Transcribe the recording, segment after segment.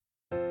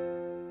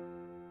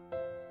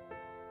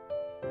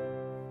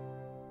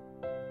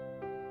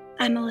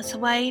I'm Melissa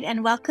White,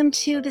 and welcome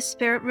to the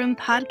Spirit Room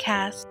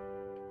podcast.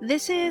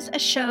 This is a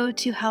show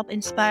to help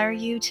inspire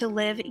you to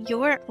live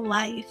your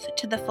life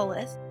to the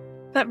fullest,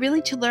 but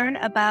really to learn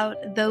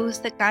about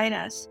those that guide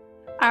us,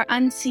 our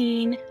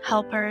unseen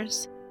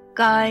helpers,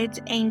 guides,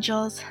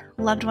 angels,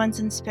 loved ones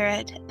in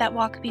spirit that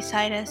walk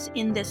beside us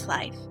in this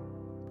life.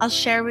 I'll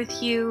share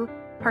with you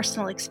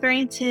personal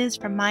experiences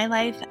from my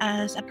life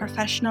as a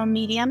professional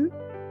medium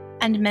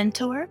and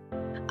mentor.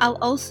 I'll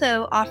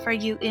also offer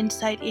you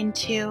insight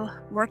into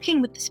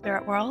working with the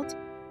spirit world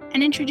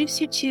and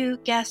introduce you to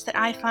guests that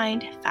I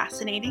find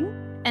fascinating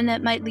and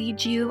that might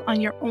lead you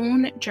on your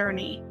own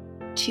journey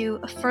to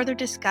further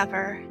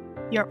discover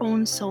your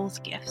own soul's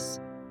gifts.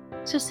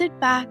 So sit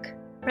back,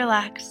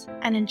 relax,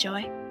 and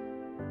enjoy.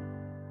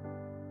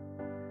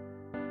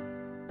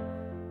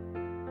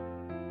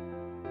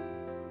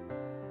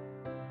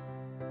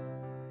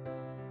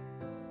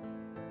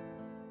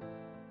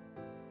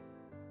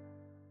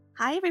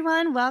 Hi,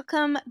 everyone.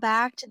 Welcome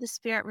back to the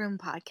Spirit Room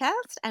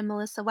podcast. I'm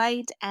Melissa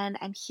White, and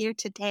I'm here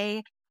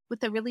today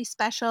with a really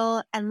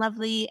special and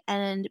lovely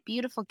and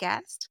beautiful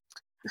guest.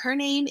 Her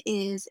name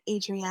is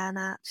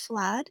Adriana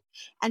Flood,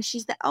 and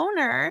she's the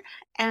owner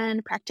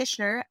and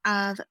practitioner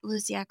of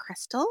Lucia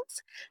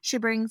Crystals. She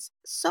brings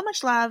so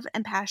much love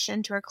and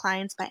passion to her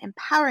clients by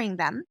empowering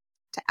them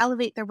to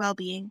elevate their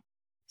well-being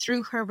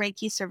through her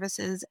Reiki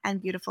services and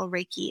beautiful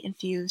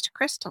Reiki-infused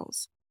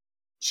crystals.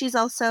 She's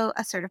also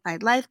a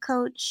certified life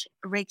coach,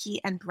 Reiki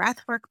and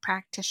breathwork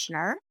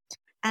practitioner,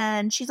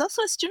 and she's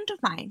also a student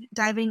of mine,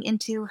 diving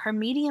into her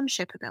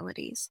mediumship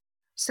abilities.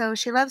 So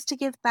she loves to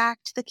give back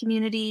to the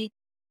community,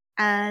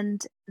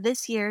 and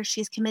this year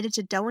she's committed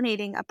to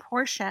donating a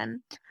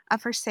portion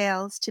of her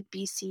sales to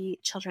BC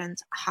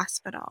Children's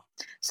Hospital.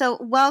 So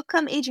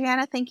welcome,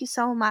 Adriana. Thank you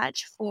so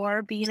much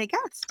for being a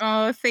guest.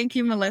 Oh, thank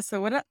you, Melissa.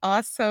 What an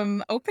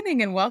awesome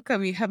opening and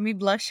welcome. You have me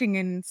blushing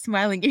and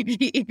smiling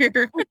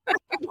ear.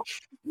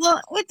 Well,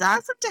 it's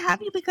awesome to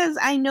have you because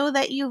I know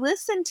that you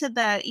listen to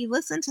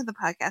the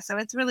podcast. So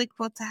it's really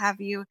cool to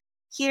have you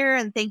here,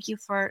 and thank you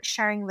for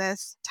sharing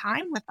this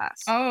time with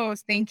us. Oh,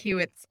 thank you.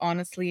 It's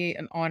honestly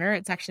an honor.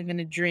 It's actually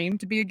been a dream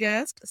to be a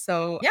guest.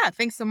 So yeah,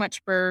 thanks so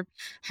much for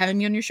having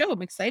me on your show.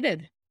 I'm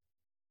excited.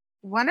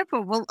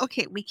 Wonderful. Well,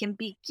 okay, we can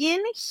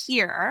begin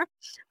here.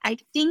 I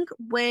think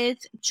with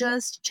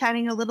just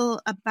chatting a little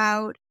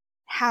about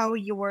how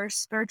your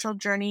spiritual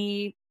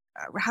journey,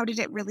 how did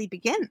it really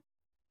begin?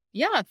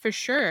 Yeah, for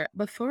sure.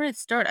 Before I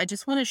start, I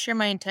just want to share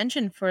my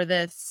intention for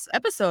this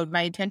episode.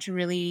 My intention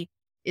really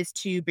is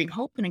to bring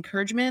hope and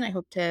encouragement. I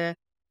hope to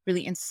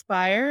really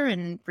inspire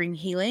and bring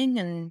healing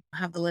and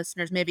have the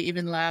listeners maybe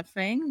even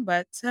laughing.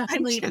 But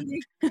I'm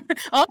kidding.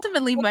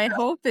 ultimately, my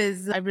hope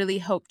is I really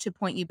hope to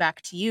point you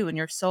back to you and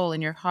your soul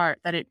and your heart,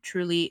 that it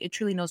truly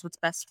knows what's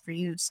best for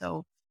you.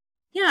 So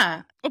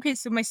yeah. Okay.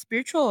 So my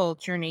spiritual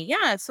journey.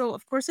 Yeah. So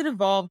of course it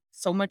evolved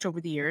so much over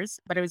the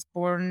years, but I was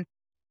born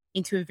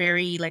into a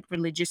very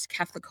religious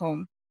Catholic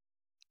home.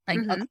 Like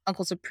Mm-hmm.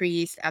 uncles are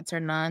priests, aunts are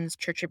nuns,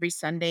 church every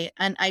Sunday.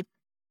 And I,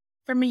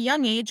 from a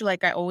young age,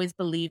 I always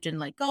believed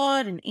in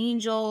God and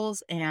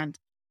angels and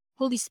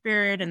Holy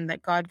Spirit, and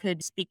that God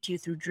could speak to you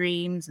through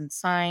dreams and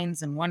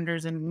signs and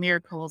wonders and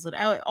miracles and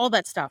all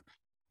that stuff.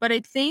 But I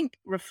think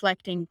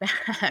reflecting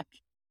back,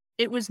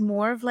 it was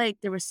more of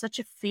there was such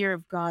a fear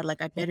of God,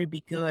 I better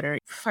be good, or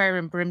fire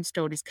and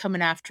brimstone is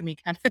coming after me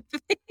kind of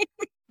thing.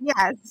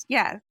 Yes,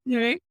 yes.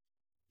 Right?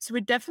 So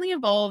it definitely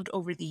evolved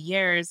over the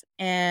years.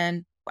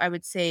 And I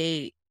would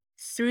say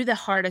through the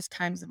hardest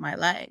times of my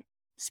life,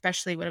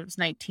 especially when I was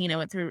 19, I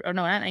went through, or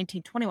no, not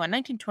 19, 21,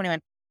 1921.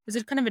 It was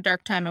a kind of a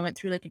dark time. I went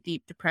through a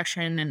deep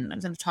depression and I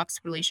was in a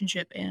toxic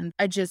relationship. And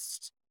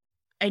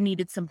I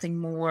needed something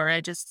more.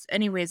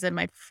 Anyways,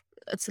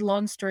 it's a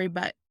long story,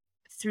 but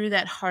through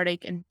that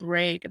heartache and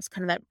break, it's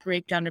kind of that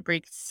breakdown to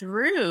break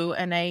through.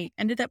 And I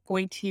ended up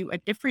going to a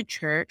different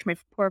church. My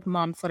poor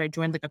mom thought I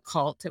joined a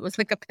cult. It was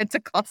a Oh,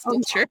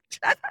 Pentecostal church.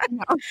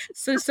 no.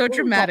 So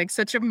dramatic,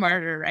 such a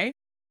martyr, right?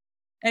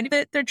 And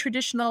they're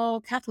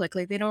traditional Catholic.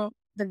 They don't,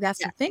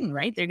 that's Yeah. the thing,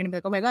 right? They're going to be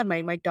like, oh my God,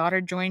 my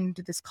daughter joined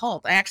this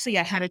cult. I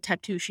had a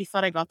tattoo. She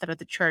thought I got that at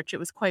the church. It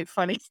was quite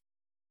funny.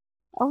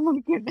 Oh my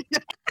goodness.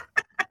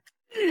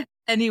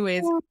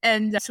 Anyways,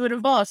 and so it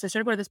evolved. So I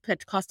started going to this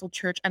Pentecostal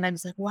church and I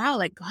was like,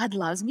 wow, God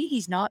loves me.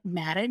 He's not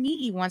mad at me.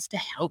 He wants to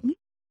help me.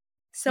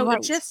 So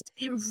Right.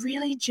 it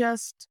really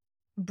just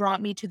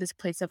brought me to this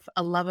place of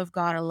a love of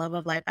God, a love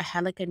of life. I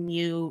had a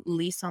new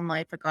lease on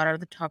life. I got out of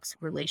the toxic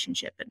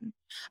relationship and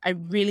I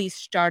really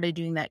started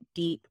doing that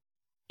deep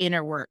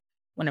inner work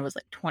when I was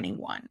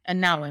 21.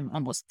 And now I'm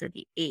almost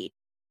 38.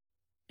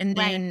 And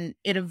Right. then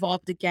it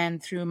evolved again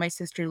through my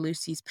sister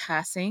Lucy's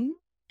passing.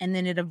 And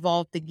then it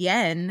evolved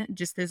again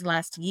just this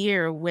last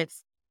year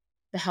with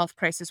the health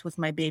crisis with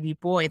my baby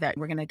boy that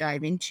we're going to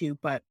dive into.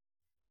 And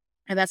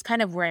that's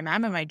kind of where I'm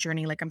at in my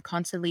journey. I'm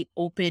constantly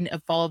open,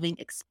 evolving,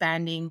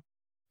 expanding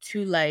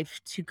to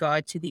life, to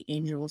God, to the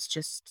angels,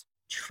 just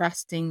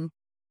trusting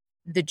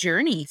the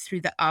journey through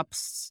the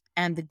ups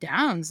and the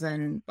downs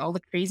and all the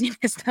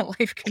craziness that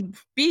life can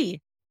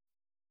be.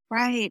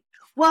 Right.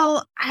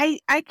 Well, I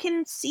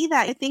can see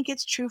that. I think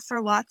it's true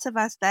for lots of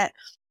us that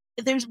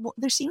there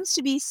seems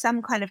to be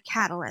some kind of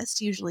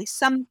catalyst, usually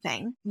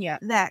something Yeah.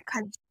 that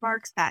kind of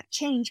sparks that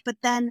change. But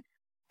then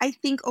I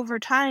think over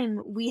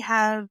time we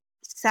have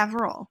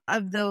several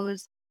of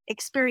those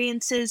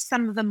experiences,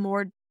 some of them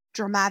more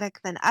dramatic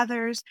than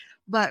others,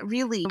 but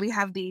really we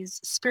have these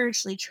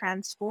spiritually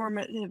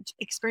transformative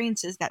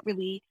experiences that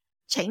really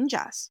change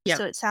us. Yeah.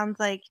 So it sounds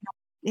like,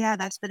 yeah,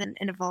 that's been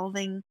an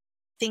evolving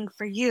thing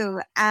for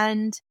you.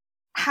 And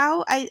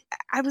how I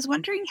was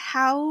wondering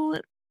how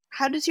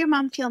does your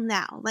mom feel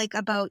now, like,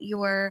 about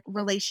your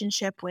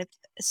relationship with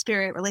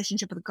spirit,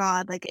 relationship with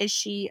God? Like, is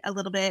she a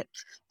little bit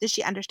does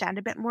she understand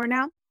a bit more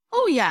now?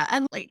 Oh yeah,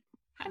 and like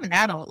I'm an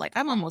adult, like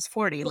I'm almost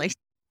 40. Like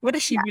Yeah,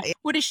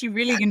 what is she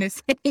really gonna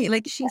say?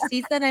 Like she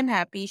sees that I'm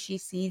happy.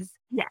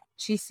 yeah,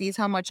 She sees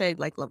how much I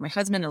like love my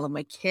husband, I love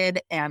my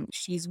kid, and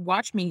she's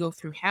watched me go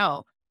through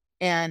hell.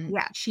 And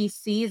yeah. she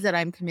sees that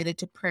I'm committed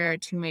to prayer,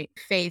 to my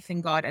faith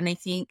in God. And I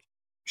think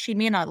she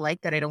may not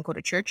like that I don't go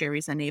to church every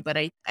Sunday, but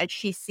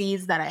she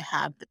sees that I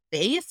have the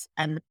faith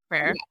and the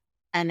prayer. Yeah.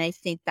 And I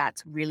think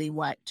that's really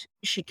what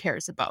she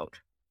cares about.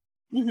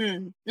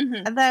 Mhm,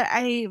 mhm. That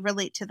I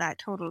relate to that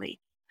totally.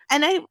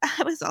 And I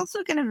was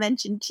also gonna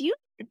mention, do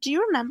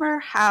you remember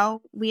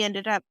how we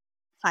ended up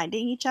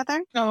finding each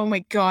other? Oh my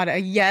God.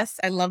 Yes,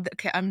 I love that.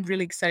 Okay, I'm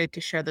really excited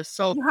to share this.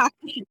 So, You have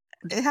to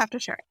you have to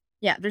share it.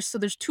 yeah,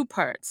 there's two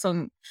parts. So,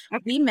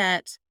 Okay. we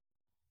met,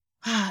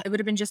 it would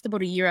have been just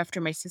about a year after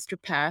my sister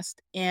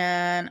passed,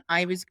 and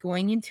I was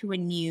going into a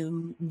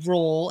new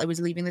role. I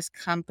was leaving this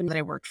company that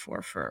I worked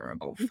for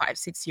about 5,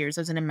 6 years.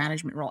 I was in a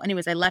management role.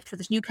 Anyways, I left for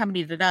this new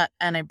company,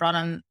 and I brought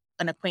on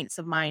an acquaintance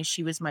of mine.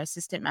 She was my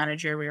assistant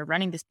manager. We were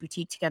running this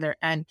boutique together,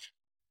 and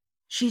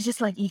she's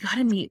just like, "You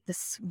gotta meet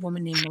this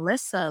woman named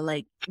Melissa,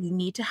 like, you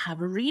need to have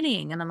a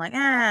reading." And I'm like,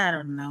 "Ah, I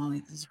don't know,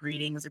 like, these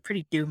readings are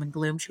pretty doom and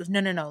gloom." She goes, "No,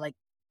 no, no, like,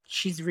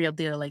 she's the real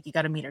deal, like, you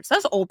gotta meet her." So I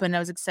was open, I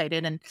was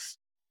excited, and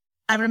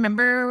I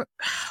remember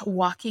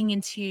walking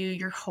into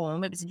your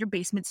home. It was in your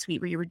basement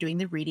suite where you were doing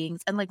the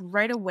readings, and, like,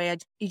 right away,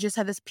 you just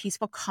had this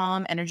peaceful,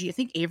 calm energy. I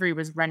think Avery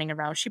was running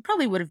around. She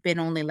probably would have been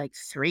only, like,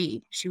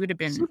 3. She would have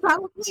She been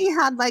probably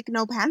had, like,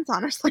 no pants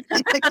on or something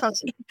like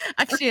that.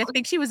 actually, I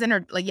think she was in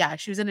her like, yeah,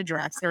 she was in a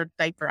dress or a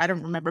diaper, I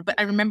don't remember, but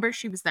I remember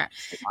she was there,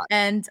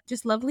 and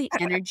just lovely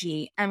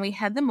energy, and we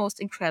had the most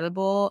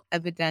incredible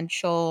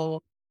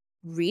evidential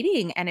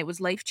reading, and it was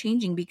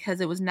life-changing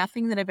because it was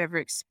nothing that I've ever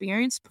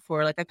experienced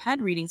before. Like, I've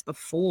had readings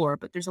before,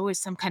 but there's always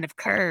some kind of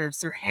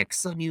curse or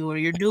hex on you, or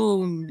you're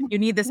doomed. You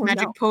need this Oh, no.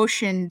 magic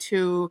potion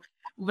to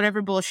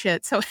whatever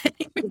bullshit. So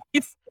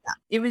anyways,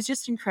 it was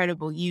just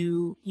incredible.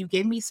 You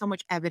gave me so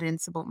much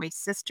evidence about my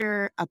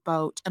sister,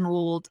 about an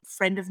old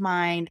friend of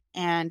mine,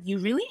 and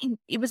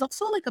it was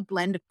also like a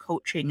blend of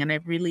coaching, and I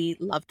really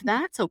loved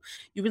that. So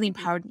you really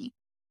empowered me.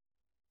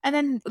 And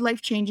then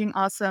life-changing,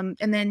 awesome.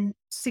 And then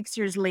 6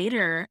 years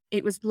later,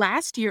 it was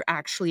last year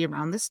actually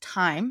around this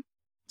time.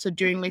 So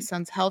during my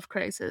son's health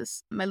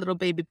crisis, my little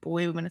baby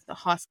boy went to the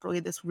hospital. He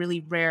had this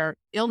really rare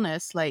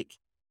illness, like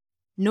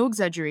no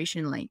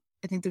exaggeration, like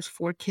I think there's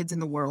 4 kids in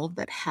the world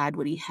that had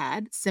what he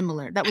had,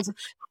 similar.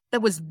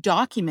 That was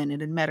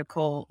documented in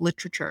medical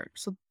literature.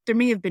 So there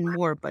may have been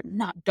more, but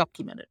not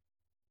documented.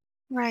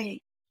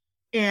 Right.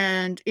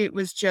 And it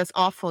was just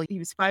awful. He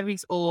was 5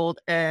 weeks old,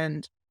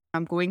 and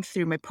I'm going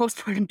through my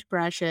postpartum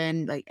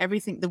depression, like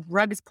everything, the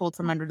rug is pulled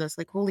from under this,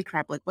 like, holy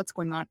crap, like what's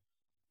going on?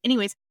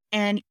 Anyways,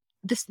 and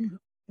this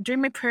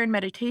during my prayer and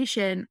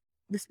meditation,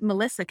 this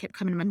Melissa kept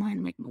coming to my mind.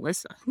 I'm like,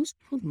 Melissa, who's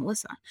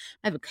Melissa?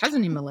 I have a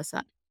cousin named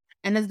Melissa.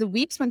 And as the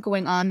weeks went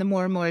going on, the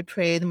more and more I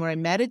prayed, the more I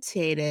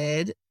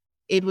meditated,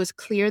 it was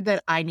clear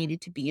that I needed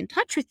to be in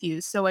touch with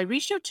you. So I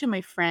reached out to my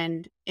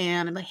friend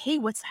and I'm like, hey,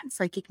 what's that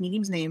psychic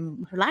medium's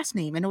name? Her last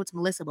name. I know it's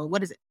Melissa, but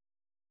what is it?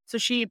 So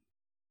she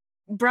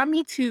brought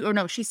me to, or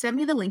no, she sent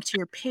me the link to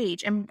your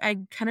page, and I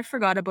kind of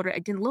forgot about it. I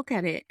didn't look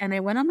at it. And I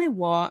went on my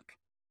walk,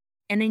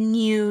 and I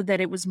knew that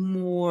it was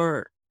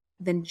more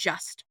than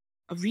just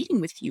a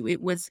reading with you.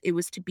 It was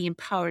to be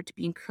empowered, to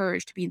be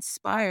encouraged, to be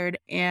inspired.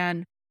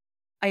 And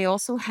I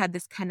also had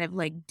this kind of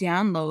like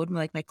download,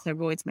 like my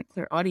clairvoyance, my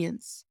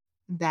clairaudience,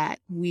 that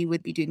we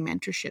would be doing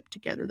mentorship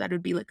together. That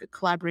would be like a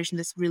collaboration,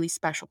 this really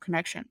special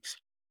connection.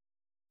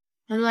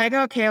 I'm like,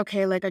 okay,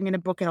 okay, like I'm gonna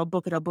book it, I'll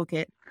book it, I'll book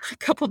it. A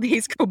couple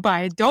days go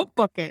by, don't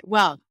book it.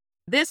 Well,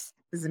 this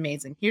is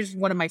amazing. Here's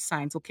one of my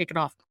signs. We'll kick it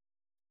off.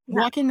 Yeah.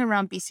 Walking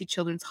around BC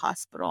Children's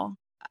Hospital,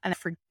 and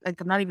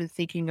like I'm not even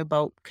thinking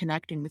about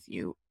connecting with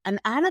you. And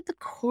out of the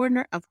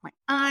corner of my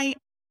eye,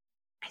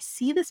 I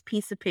see this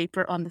piece of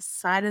paper on the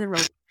side of the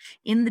road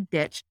in the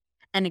ditch,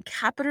 and in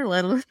capital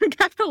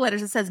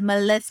letters, it says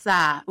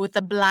Melissa with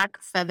a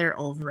black feather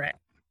over it.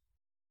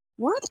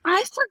 What?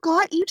 I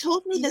forgot you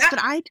told me this, Yeah, but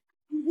I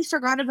totally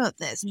forgot about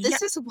this. yeah,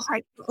 This is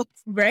why.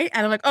 right.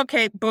 And I'm like,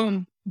 okay,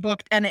 boom,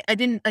 booked. And I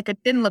didn't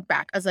look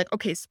back. I was like,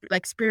 okay,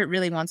 like spirit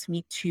really wants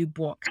me to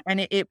book,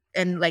 and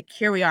and like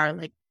here we are.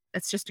 Like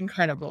it's just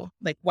incredible.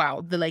 Like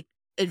wow,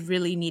 it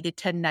really needed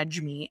to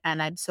nudge me,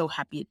 and I'm so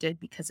happy it did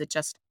because it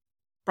just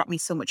brought me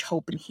so much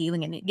hope and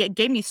healing, and it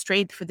gave me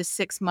strength for the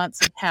 6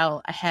 months of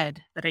hell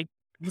ahead that I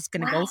was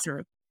gonna Wow. go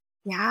through.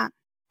 Yeah.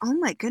 Oh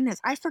my goodness.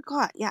 I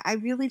forgot. Yeah, I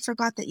really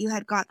forgot that you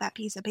had got that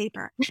piece of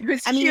paper. It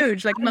was I mean,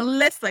 huge, like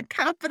Melissa,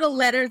 capital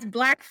letters,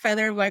 black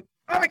feather, like,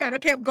 "Oh my god,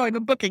 okay, I'm going,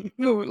 I'm booking.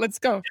 Ooh, let's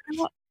go."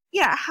 how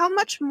yeah, how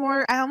much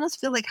more I almost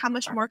feel like how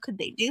much more could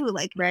they do?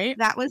 Like, Right?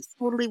 that was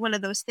totally one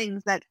of those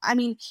things that, I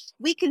mean,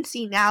 we can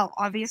see now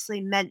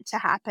obviously meant to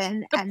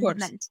happen Of and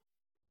course. meant,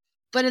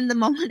 but in the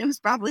moment, it was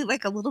probably,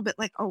 like, a little bit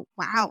like, "Oh,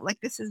 wow, like,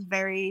 this is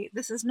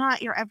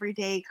not your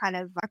everyday kind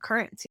of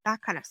occurrence,"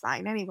 that kind of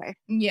sign anyway.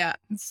 Yeah,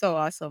 it's so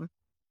awesome.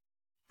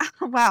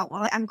 Wow,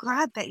 well, I'm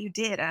glad that you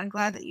did. I'm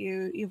glad that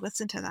you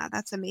listened to that.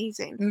 That's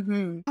amazing.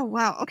 Mhm. Oh,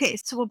 wow. Okay,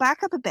 so we'll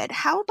back up a bit.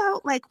 How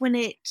about, like, when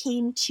it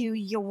came to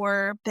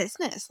your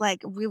business,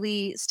 like,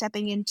 really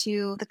stepping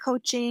into the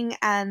coaching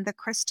and the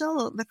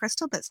crystal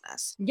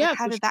business? Like, Yeah,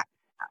 how for did that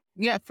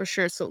Yeah, for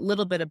sure. So a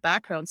little bit of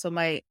background. So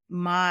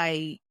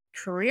my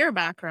career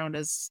background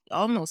is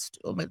almost,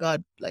 oh my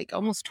God, like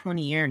almost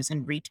 20 years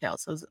in retail.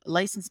 So I was a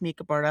licensed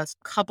makeup artist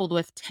coupled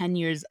with 10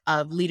 years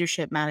of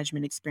leadership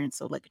management experience.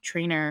 So like a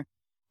trainer,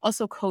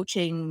 also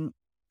coaching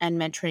and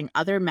mentoring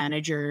other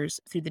managers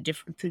through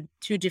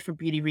two different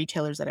beauty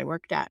retailers that I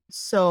worked at.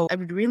 So I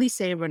would really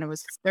say when I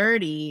was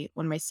 30,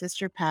 when my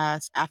sister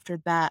passed, after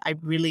that, I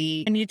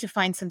needed to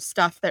find some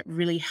stuff that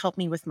really helped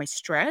me with my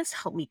stress,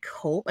 helped me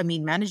cope. I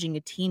mean, managing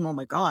a team, oh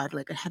my God,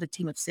 like I had a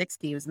team of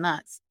 60, it was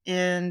nuts.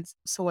 And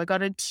so I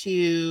got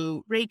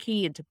into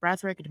Reiki, into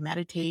breathwork, into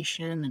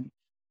meditation, and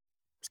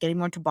was getting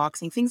more into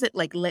boxing, things that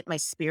like lit my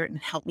spirit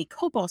and helped me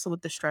cope also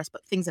with the stress,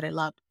 but things that I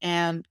loved.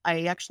 And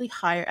I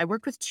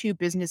worked with two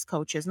business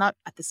coaches, not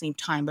at the same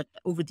time, but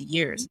over the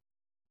years.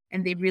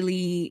 And they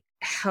really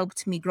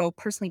helped me grow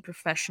personally,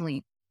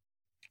 professionally.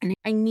 And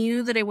I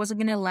knew that I wasn't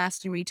going to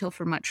last in retail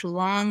for much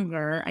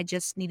longer. I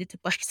just needed to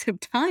buy some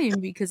time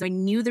because I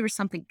knew there was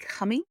something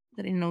coming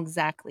that I didn't know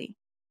exactly.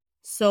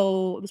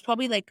 So it was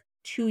probably like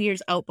 2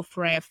 years out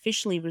before I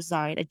officially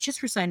resigned. I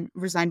just resigned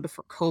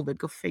before COVID.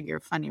 Go figure.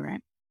 Funny,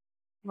 right?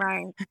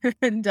 right?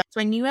 And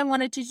so I knew I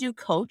wanted to do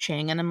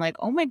coaching, and I'm like,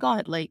 oh my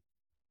God, like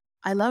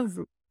I love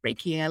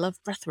Reiki, I love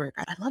breathwork,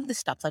 I love this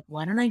stuff. Like,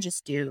 why don't I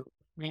just do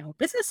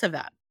business of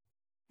that?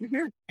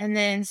 Mhm. And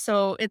then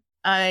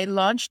I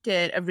launched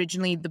it.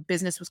 Originally, the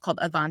business was called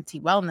Avanti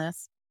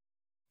Wellness,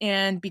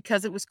 and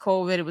because it was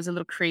COVID, it was a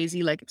little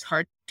crazy. Like it's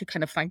hard to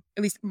kind of find.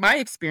 At least my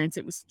experience,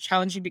 it was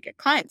challenging to get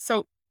clients.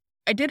 So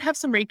I did have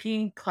some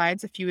Reiki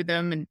clients, a few of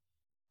them, and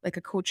like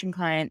a coaching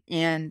client.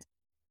 And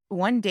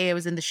one day I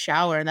was in the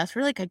shower, and that's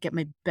where, like, I get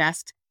my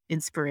best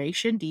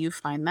inspiration. Do you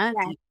find that?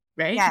 Yes,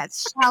 Right?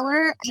 yes,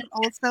 shower and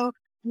also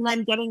when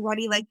I'm getting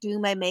ready, like,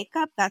 doing my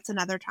makeup, that's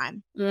another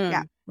time.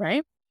 Yeah.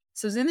 Right?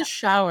 So I was in the Yeah.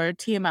 shower,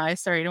 TMI,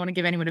 sorry, I don't wanna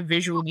give anyone a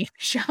visual me in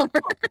the shower.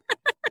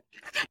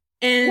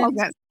 Well, And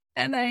yes.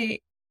 and I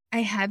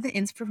had the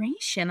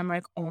inspiration. I'm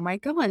like, "Oh my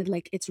God,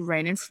 like, it's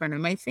right in front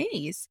of my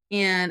face."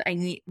 And I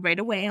need right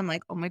away, I'm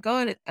like, "Oh my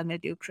God, I'm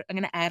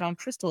gonna add on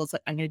crystals.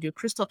 Like, I'm gonna do a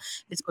crystal."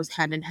 This goes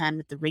hand in hand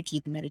with the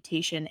Reiki, the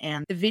meditation,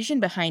 and the vision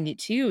behind it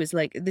too is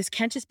like, this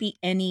can't just be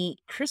any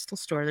crystal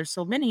store. There's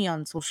so many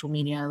on social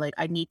media. Like,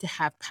 I need to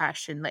have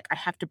passion. Like, I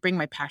have to bring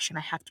my passion.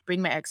 I have to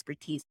bring my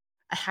expertise.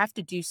 I have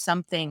to do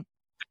something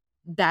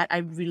that I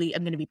really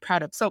am gonna be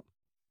proud of. So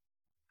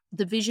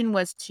the vision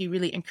was to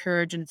really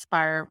encourage and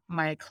inspire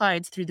my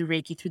clients through the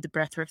Reiki, through the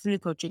breathwork, through the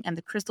coaching, and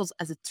the crystals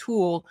as a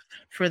tool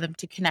for them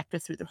to connect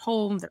with through their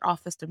home, their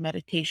office, their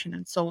meditation,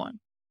 and so on.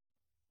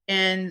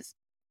 And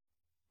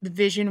the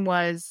vision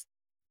was,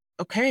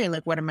 okay,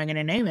 like, what am I going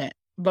to name it?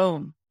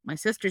 Boom, my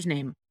sister's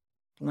name,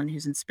 the one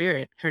who's in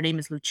spirit. Her name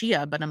is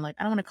Lucia, but I'm like,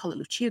 I don't want to call it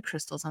Lucia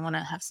crystals. I want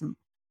to have some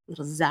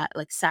little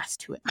like sass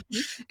to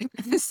Mhm.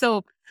 it.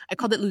 So I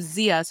called it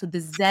Lucia. So the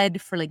Z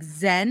for like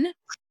Zen,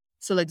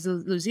 so like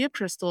Lucia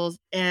crystals,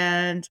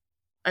 and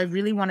I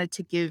really wanted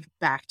to give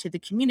back to the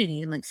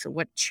community. And like, so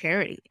what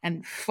charity?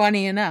 And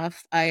funny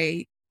enough,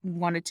 I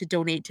wanted to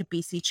donate to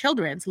BC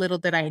Children's. Little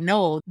did I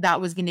know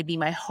that was going to be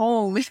my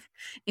home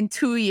in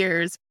 2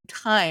 years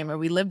time, or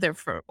we lived there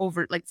for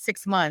over like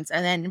 6 months,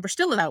 and then we're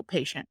still an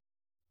outpatient.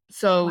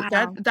 So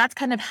Wow. that's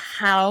kind of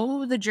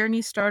how the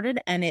journey started,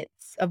 and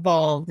it's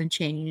evolved and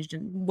changed,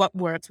 and what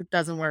works, what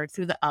doesn't work,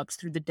 through the ups,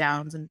 through the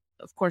downs, and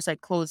of course, I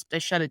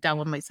shut it down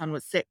when my son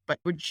was sick, but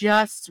we're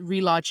just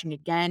relaunching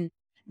again.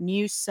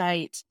 New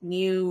site,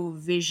 new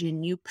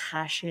vision, new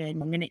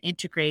passion. I'm going to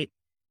integrate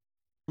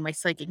my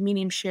psychic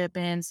mediumship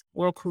and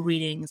oracle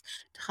readings,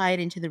 tie it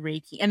into the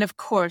Reiki, and of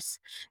course,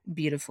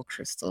 beautiful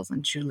crystals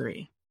and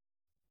jewelry.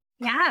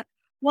 Yeah.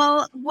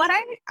 Well, what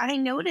I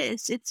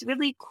noticed, it's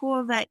really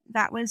cool that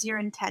that was your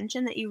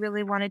intention, that you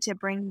really wanted to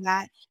bring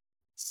that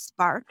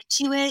spark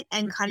to it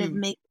and kind of Mhm.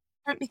 make it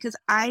different, because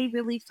I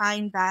really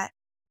find that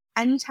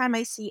anytime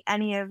I see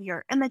any of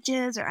your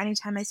images or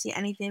anytime I see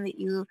anything that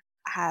you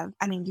have,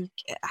 I mean,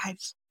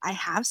 I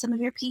have some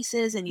of your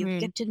pieces and you've Mm.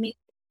 gifted me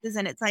pieces,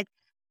 and it's like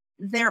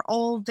they're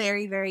all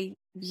very, very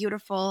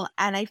beautiful.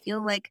 And I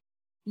feel like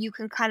you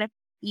can kind of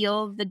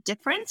feel the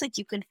difference. Like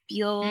you can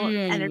feel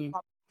Mm.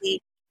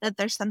 energetically that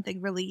there's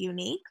something really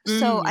unique.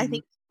 So I Mm.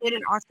 think you did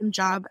an awesome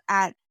job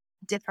at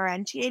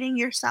differentiating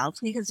yourself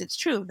because it's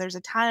true. There's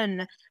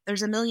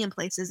a million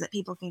places that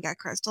people can get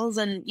crystals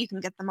and you can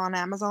get them on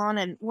Amazon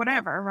and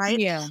whatever,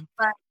 right? Yeah.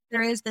 But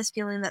there is this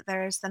feeling that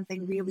there is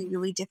something really,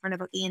 really different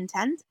about the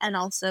intent and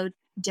also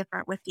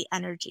different with the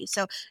energy.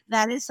 So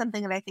that is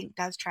something that I think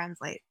does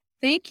translate.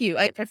 Thank you.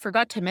 I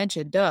forgot to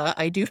mention, duh,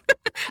 I do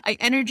I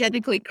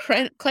energetically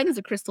cleanse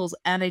the crystals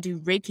and I do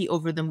Reiki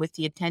over them with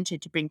the intention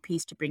to bring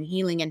peace, to bring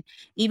healing. And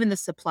even the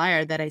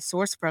supplier that I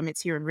source from,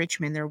 it's here in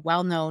Richmond. They're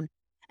well known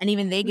and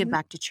even they give Mhm.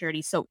 back to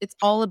charity. So it's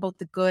all about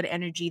the good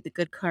energy, the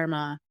good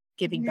karma,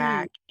 giving Mhm.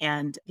 back.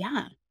 And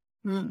yeah.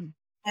 Mm.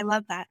 I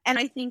love that. And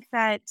I think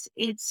that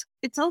it's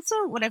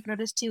also what I've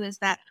noticed too is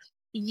that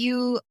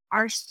you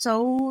are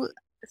so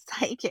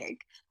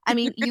psychic. I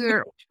mean,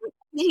 you're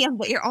medium,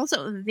 but you're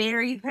also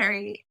very,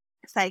 very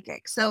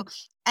psychic. So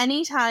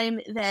anytime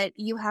that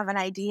you have an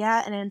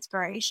idea and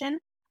inspiration,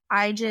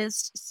 I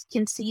just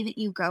can see that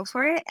you go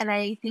for it. And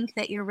I think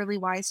that you're really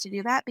wise to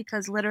do that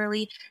because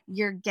literally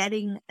you're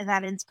getting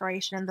that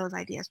inspiration and those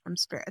ideas from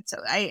spirit. So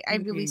I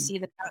really Mhm. see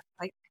that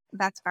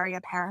that's very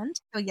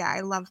apparent. So yeah,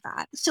 I love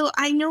that. So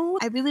I know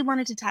I really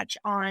wanted to touch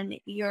on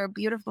your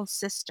beautiful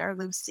sister,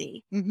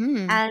 Lucy.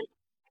 Mhm. And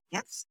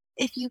yes,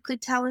 if you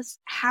could tell us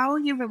how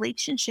your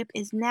relationship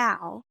is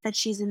now that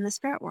she's in the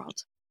spirit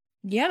world.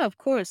 Yeah, of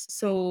course.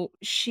 So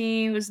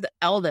she was the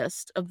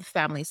eldest of the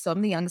family. So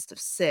I'm the youngest of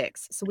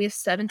six. So we have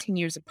 17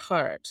 years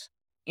apart.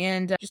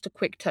 And just a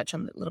quick touch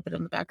on a little bit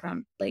on the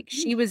background. Like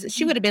she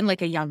Mhm. would have been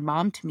like a young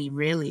mom to me,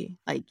 really.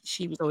 Like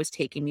she was always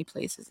taking me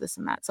places, this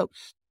and that. So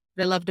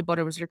what I loved about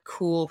her was her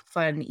cool,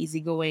 fun,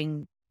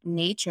 easygoing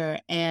nature.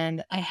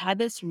 And I had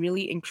this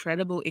really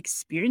incredible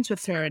experience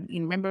with her. And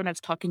you remember when I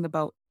was talking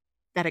about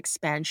that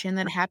expansion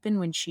that happened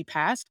when she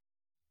passed?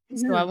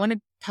 So I Mhm. want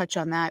to touch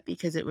on that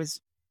because it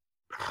was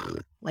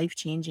life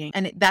changing.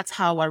 And that's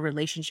how our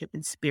relationship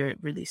in spirit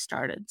really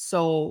started.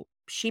 So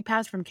she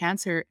passed from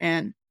cancer,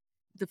 and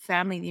the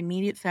family, the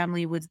immediate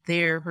family, was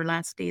there her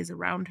last days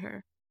around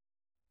her.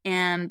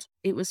 And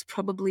it was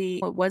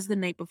the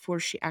night before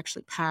she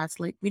actually passed.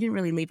 Like, we didn't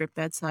really leave her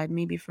bedside,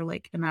 maybe for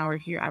like an hour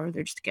here, hour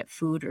there, just to get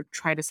food or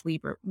try to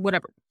sleep or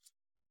whatever.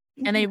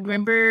 And I Mhm.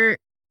 remember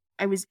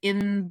I was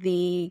in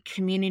the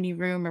community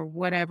room or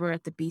whatever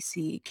at the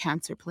BC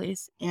cancer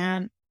place,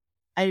 and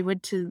I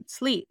went to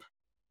sleep.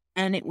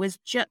 And it was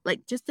just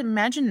like, just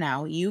imagine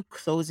now you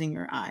closing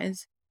your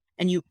eyes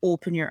and you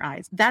open your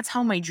eyes. That's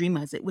how my dream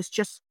was. It was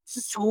just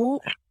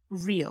so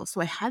real.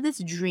 So I had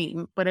this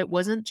dream, but it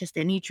wasn't just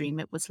any dream.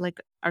 It was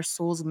like our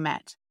souls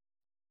met.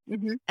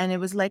 Mhm. And it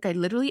was like I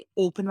literally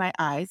opened my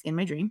eyes in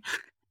my dream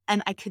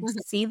and I could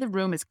Mhm. see the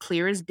room as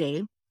clear as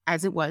day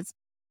as it was.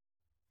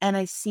 And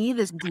I see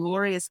this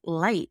glorious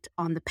light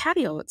on the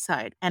patio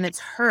outside, and it's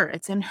her.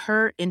 It's in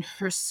her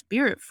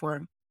spirit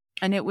form.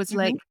 And it was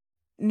like Mhm.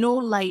 no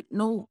light,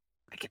 no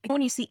like,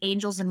 when you see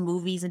angels in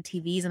movies and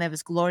TVs and they have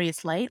this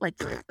glorious light, like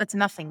that's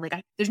nothing. Like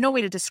there's no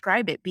way to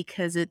describe it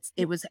because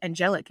it was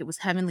angelic, it was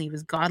heavenly, it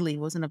was godly, it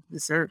wasn't of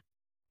this earth.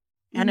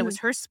 And it was Mhm.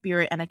 her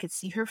spirit, and I could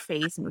see her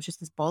face, and it was just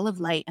this ball of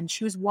light. And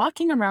she was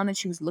walking around and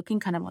she was looking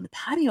kind of on the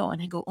patio.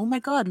 And I go, "Oh my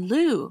God,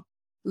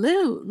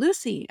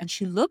 Lucy." And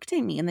she looked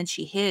at me and then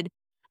she hid.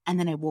 And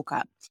then I woke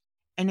up.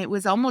 And it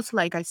was almost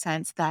like I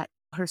sensed that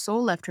her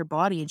soul left her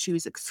body and she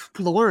was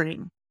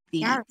exploring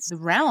Yes. the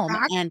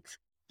realm. That And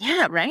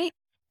yeah, right.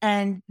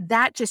 And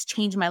that just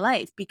changed my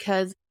life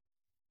because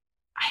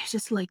I was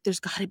just like, there's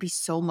got to be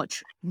so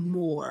much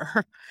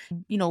more.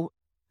 You know,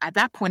 at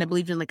that point, I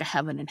believed in like a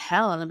heaven and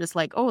hell. And I'm just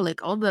like, oh,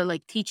 like all the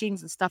like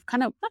teachings and stuff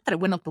kind of, not that it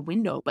went out the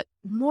window, but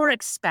more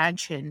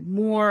expansion,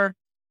 more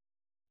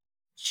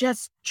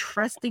just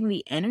trusting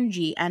the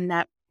energy and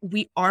that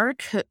we are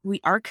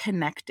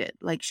connected.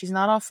 Like she's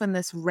not off in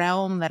this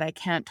realm that I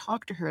can't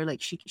talk to her.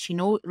 Like she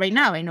know right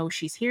now. I know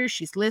she's here.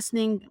 She's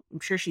listening. I'm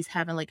sure she's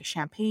having like a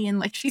champagne.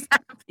 Like she's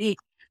happy.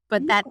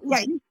 But yeah,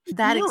 you can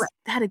feel it.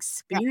 that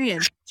Yeah.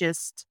 experience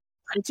just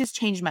it just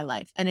changed my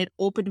life and it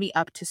opened me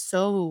up to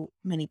so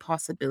many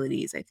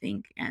possibilities. I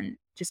think and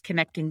just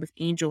connecting with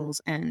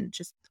angels and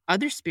just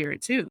other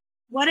spirit too.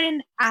 What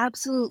an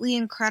absolutely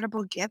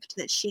incredible gift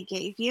that she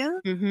gave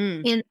you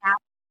Hmm. in that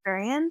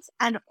experience.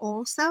 And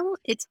also,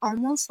 it's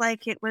almost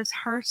like it was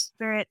her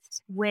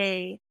spirit's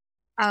way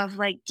of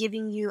like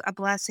giving you a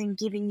blessing,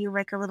 giving you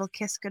like a little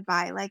kiss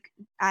goodbye. Like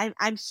I'm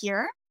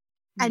here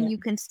and Yeah. you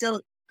can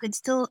still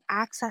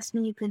access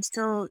me, you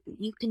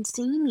can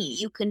see me,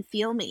 you can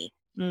feel me.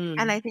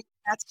 And Mm. I think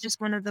that's just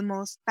one of the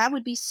most that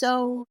would be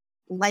so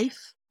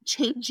life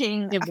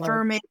changing, It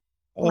was. affirming,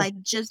 Oh,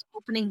 like just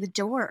opening the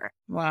door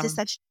to wow.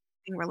 such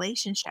a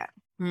relationship.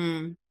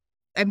 Mm.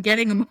 I'm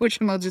getting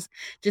emotional just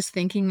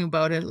thinking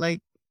about it,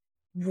 like,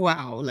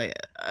 wow, like,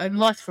 I'm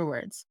lost for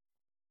words.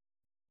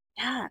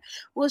 Yeah.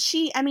 Well,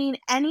 I mean,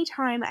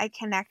 anytime I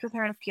connect with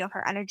her and feel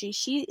her energy,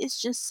 she is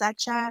just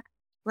such a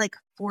like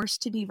force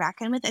to be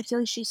reckoned with. I feel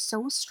like she's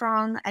so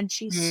strong and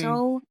she's Mm.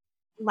 so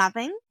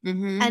loving.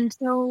 Mhm. And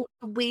so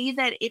the way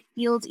that it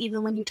feels,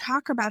 even when you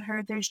talk about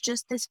her, there's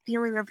just this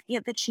feeling of yeah,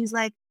 that she's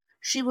like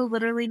she will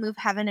literally move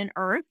heaven and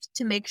earth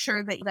to make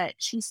sure that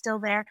she's still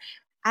there.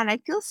 And I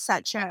feel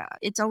such a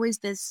it's always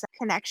this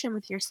connection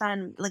with your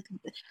son. Like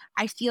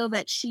I feel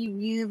that she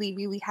really,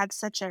 really had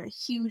such a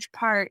huge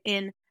part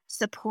in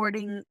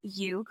supporting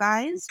you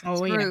guys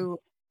Oh, yeah. through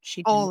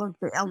She did. all of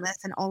the illness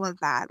and all of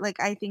that. Like,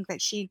 I think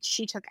that she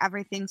took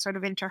everything sort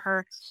of into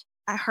her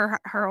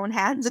own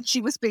hands, and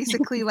she was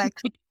basically,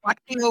 like,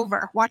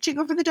 watching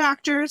over the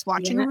doctors,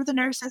 watching Yeah. over the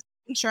nurses,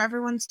 making sure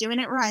everyone's doing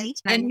it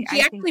right, and And she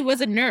I think actually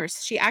was a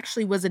nurse. She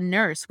actually was a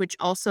nurse, which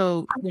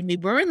also, when we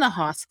were in the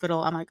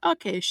hospital, I'm like,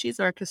 "Okay, she's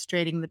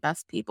orchestrating the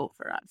best people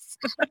for us."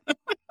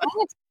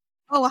 oh,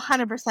 oh,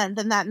 100%,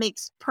 then that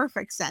makes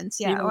perfect sense,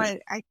 yeah, oh, Yeah.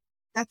 I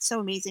that's so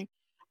amazing.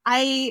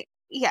 I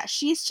yeah,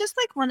 she's just,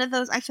 like, one of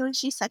those I feel like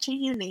she's such a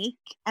unique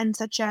and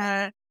such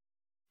a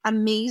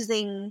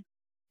amazing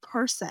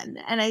person,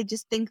 and I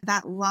just think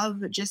that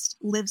love just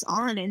lives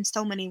on in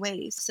so many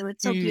ways, so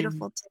it's so Mm.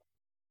 beautiful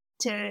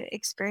to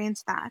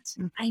experience that.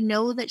 Mm. I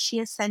know that she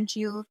has sent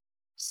you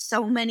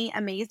so many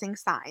amazing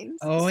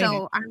signs, Oh, yeah.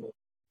 so I would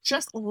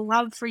just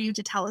love for you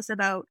to tell us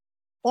about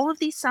all of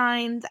these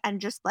signs and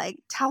just, like,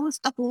 tell us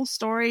the whole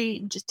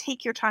story, just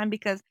take your time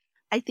because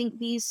I think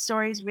these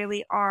stories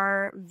really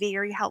are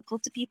very helpful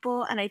to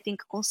people, and I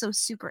think also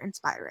super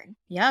inspiring.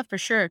 Yeah, for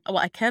sure. Well,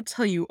 I can't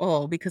tell you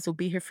all because we'll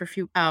be here for a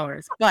few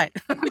hours, but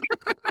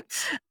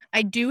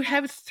I do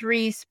have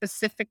 3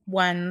 specific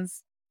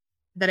ones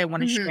that I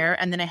wanna Mhm. share,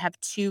 and then I have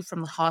 2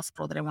 from the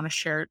hospital that I wanna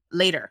share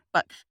later,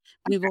 but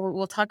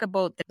we'll talk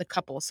about the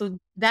couple. So,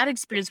 that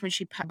experience when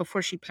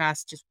before she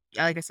passed, just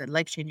like I said,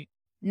 life-changing.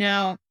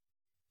 Now,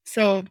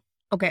 so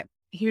okay,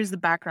 here's the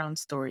background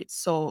story.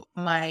 So,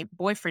 my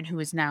boyfriend, who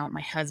is now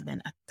my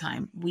husband at the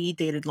time, we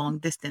dated long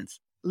distance.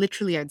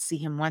 Literally, I'd see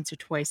him once or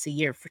twice a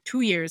year for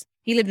 2 years.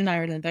 He lived in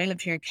Ireland, I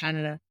lived here in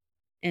Canada,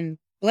 and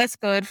bless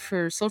God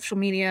for social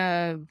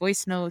media,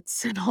 voice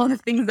notes, and all the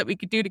things that we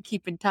could do to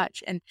keep in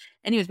touch. And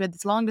anyways, we had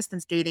this long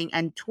distance dating,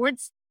 and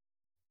towards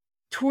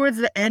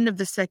the end of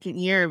the second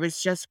year, it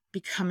was just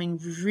becoming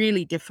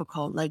really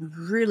difficult, like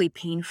really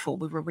painful.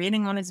 We were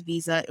waiting on his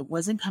visa. It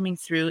wasn't coming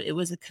through. It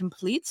was a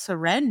complete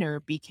surrender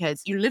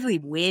because you're literally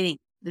waiting.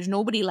 There's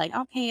nobody like,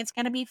 okay, it's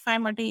going to be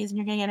 5 more days and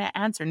you're going to get an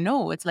answer.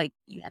 No, it's like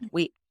you had to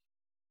wait.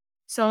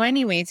 So,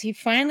 anyways, he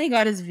finally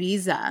got his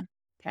visa.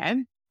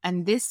 Okay.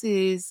 And this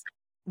is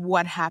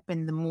what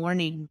happened the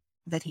morning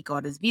that he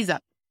got his visa.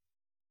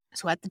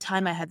 So, at the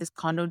time, I had this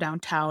condo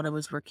downtown. I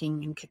was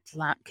working in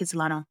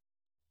Kitsilano.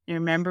 I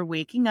remember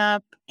waking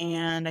up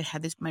and I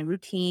had my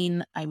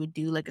routine. I would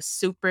do like a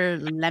super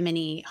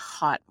lemony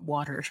hot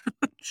water.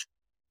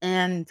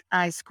 And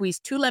I squeeze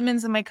 2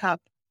 lemons in my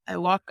cup. I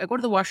go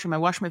to the washroom, I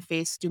wash my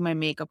face, do my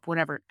makeup,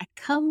 whatever. I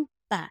come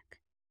back.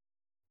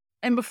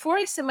 And before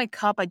I sip my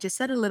cup, I just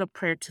said a little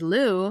prayer to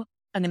Lou.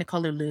 I'm gonna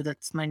call her Lou.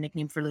 That's my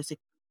nickname for Lucy.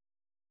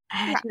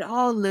 I Yeah. said,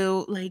 "Oh,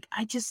 Lou, like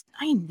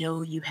I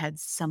know you had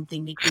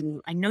something to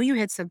do. I know you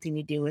had something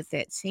to do with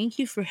it. Thank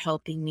you for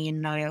helping me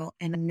and Niall.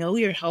 And I know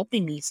you're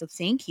helping me, so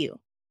thank you."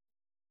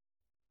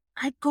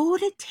 I go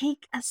to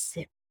take a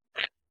sip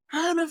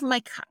out of my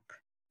cup,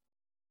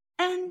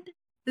 and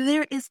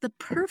there is the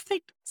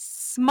perfect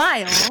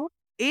smile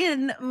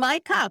in my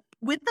cup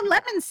with the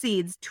lemon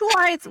seeds, 2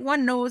 eyes,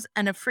 1 nose,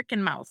 and a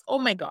freaking mouth. Oh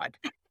my God.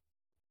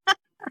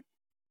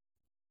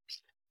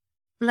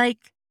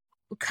 Like,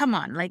 come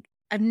on, like,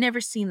 I've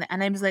never seen that,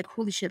 and I was like,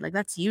 "Holy shit, like,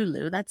 that's you,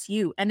 Lou, that's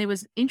you." And it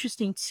was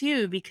interesting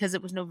too because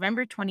it was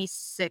November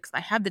 26th. I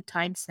had the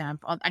timestamp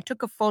on I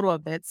took a photo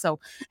of it, so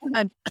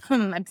I'm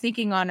I'm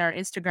thinking on our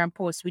Instagram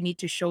post, we need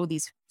to show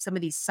some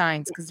of these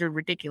signs because 'cause they're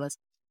ridiculous.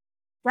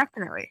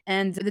 Definitely.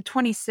 And the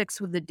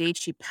 26th was the date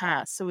she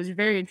passed, so it was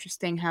very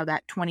interesting how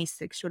that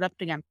 26 showed up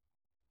again.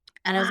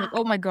 And I was like,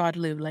 "Oh my god,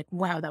 Lou, like,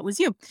 wow, that was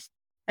you."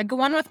 I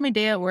go on with my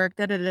day at work,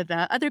 da da da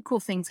da. Other cool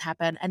things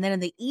happen, and then in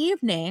the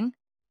evening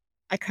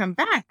I come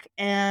back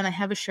and I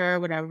have a shower,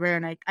 whatever,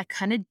 and I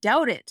kind of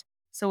doubt it.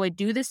 So I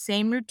do the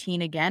same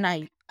routine again.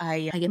 I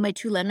get my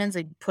 2 lemons,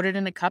 I put it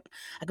in a cup.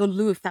 I go,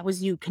 Lou, if that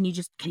was you, can you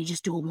just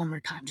do it one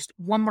more time? Just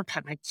one more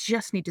time. I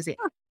just need to see it.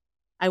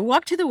 I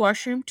walk to the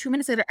washroom. 2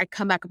 minutes later, I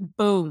come back.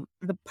 Boom.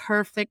 The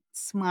perfect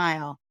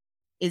smile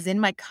is in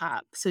my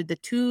cup. So the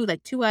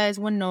like 2 eyes,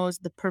 1 nose,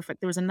 the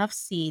perfect. There was enough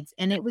seeds.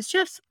 And it was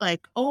just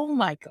like, oh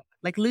my God.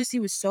 Like Lucy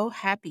was so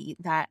happy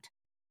that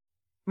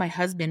my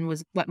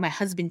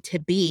husband to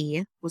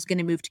be was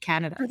gonna move to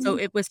Canada. So Mhm.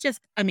 it was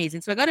just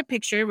amazing. So I got a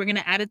picture. We're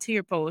gonna add it to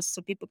your post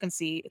so people can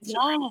see.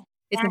 Yeah,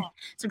 It's in yeah.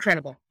 it's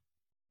incredible,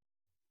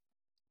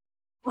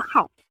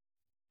 Wow.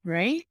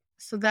 right?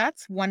 So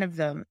that's one of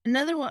them.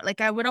 Another one,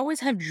 like, I would always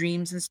have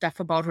dreams and stuff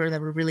about her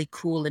that were really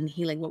cool and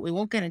healing, but we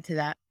won't get into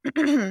that.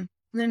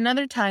 Then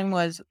another time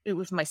it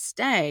was my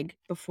stag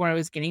before I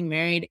was getting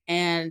married,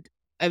 and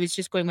I was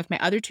just going with my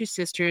other 2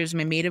 sisters,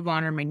 my maid of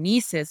honor, my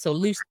nieces. So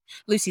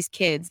Lucy's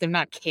kids, they're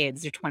not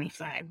kids, they're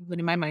 25, but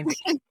in my mind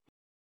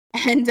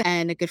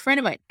and a good friend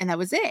of mine, and that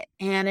was it.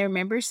 And I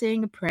remember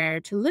saying a prayer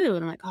to Lou,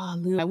 and I'm like, "Oh,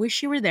 Lou, I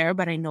wish you were there,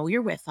 but I know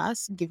you're with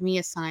us. Give me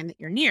a sign that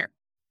you're near."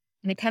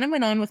 And I kind of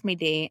went on with my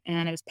day,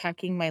 and I was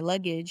packing my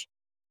luggage,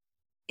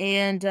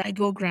 And I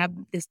go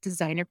grab this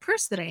designer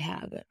purse that I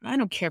have. I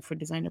don't care for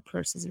designer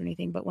purses or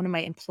anything, but one of my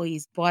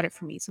employees bought it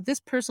for me. So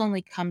this purse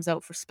only comes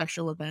out for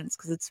special events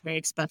because it's very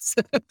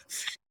expensive.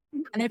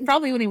 And I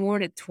probably only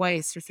worn it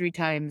twice or three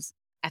times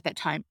at that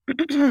time.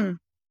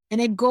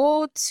 And I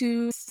go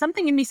to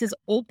something in me says,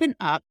 open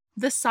up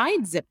the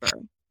side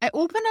zipper. I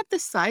open up the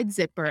side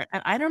zipper,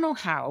 and I don't know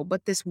how,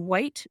 but this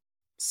white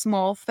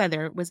small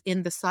feather was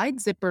in the side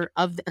zipper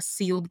of a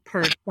sealed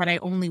purse that I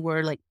only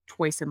wear like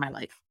twice in my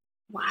life.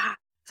 Wow.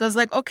 So I was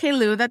like, okay,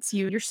 Lou, that's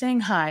you. You're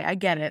saying hi. I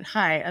get it.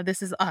 Hi,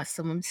 this is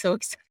awesome. I'm so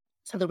excited.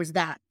 So there was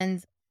that.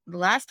 And the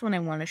last one I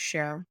want to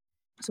share.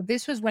 So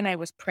this was when I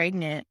was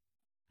pregnant.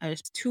 I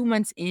was 2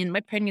 months in. My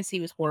pregnancy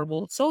was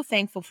horrible. So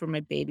thankful for my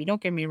baby.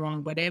 Don't get me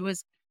wrong, but it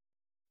was,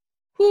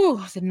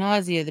 whew, the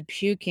nausea, the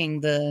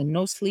puking, the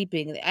no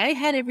sleeping. I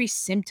had every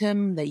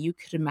symptom that you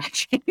could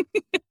imagine.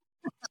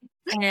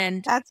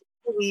 And That's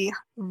really,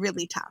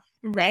 really tough.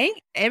 right?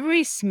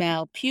 Every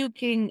smell,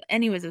 puking.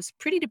 Anyways, I was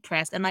pretty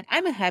depressed. And like,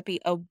 I'm a happy,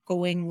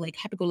 outgoing, like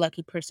happy go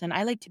lucky person.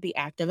 I like to be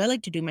active. I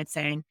like to do my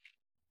thing.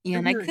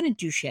 And I Mhm. couldn't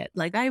do shit.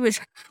 Like I was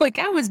like,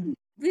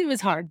 it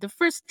was hard. The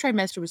first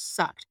trimester was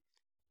sucked.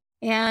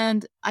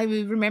 And I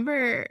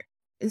remember,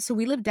 so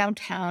we lived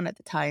downtown at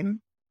the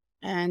time,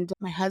 and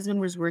my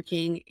husband was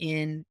working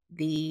in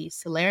the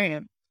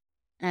solarium.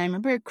 And I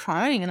remember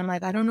crying, and I'm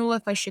like, I don't know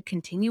if I should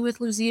continue with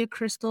Lucia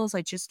crystals.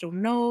 I just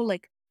don't know.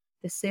 Like,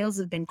 the sales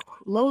have been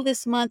low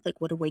this month. Like,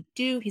 what do I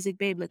do? He's like,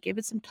 babe, like, give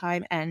it some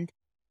time. And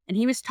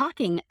he was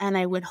talking, and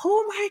I went,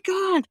 oh my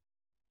God.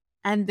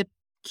 And the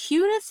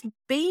cutest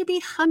baby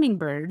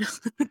hummingbird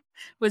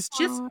was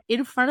just Aw,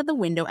 in front of the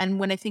window. And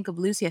when I think of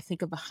Lucy, I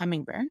think of a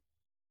hummingbird.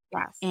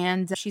 yes.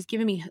 And she's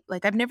giving me,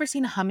 like, I've never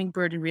seen a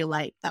hummingbird in real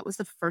life. That was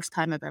the first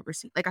time I've ever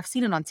seen, like, I've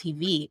seen it on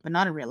TV, but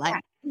not in real life.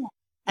 Yeah, yeah,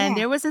 And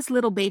yeah. there was this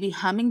little baby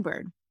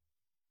hummingbird.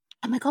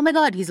 I'm like, oh my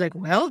God. He's like,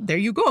 well, there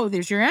you go.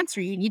 There's your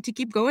answer. You need to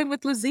keep going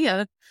with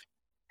Lucia.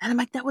 And I'm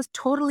like, that was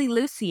totally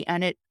Lucy.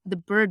 And the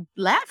bird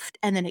left,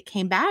 and then it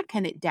came back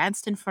and it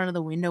danced in front of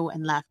the window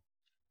and left.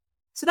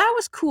 So that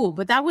was cool,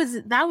 but that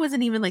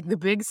wasn't even like the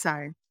big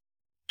sign.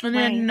 And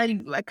Right.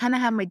 then I kind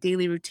of have my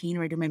daily routine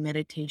where I do my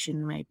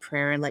meditation, my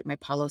prayer, and like my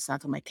Palo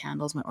Santo, my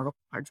candles, my oracle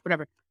cards,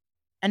 whatever.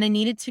 And I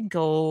needed to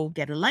go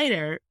get a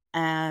lighter.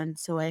 And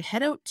so I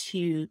head out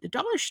to the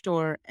dollar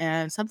store,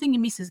 and something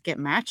in me says get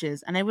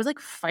matches. And I was like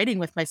fighting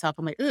with myself.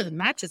 I'm like, ugh,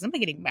 matches. I'm not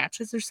getting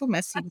matches. They're so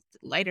messy.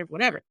 Lighter,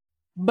 whatever.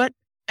 But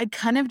I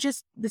kind of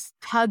just, this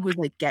tug was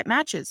like, get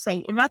matches.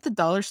 So I'm at the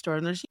dollar store,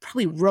 and there's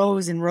probably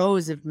rows and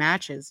rows of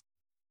matches.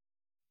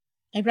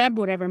 I grab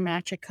whatever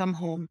match, I come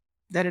home,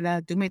 da da da,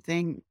 do my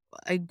thing.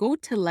 I go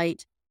to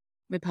light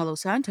my Palo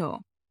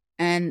Santo,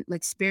 and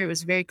like spirit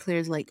was very clear.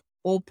 It's like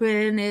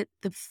open it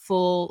the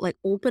full, like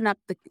open up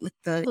the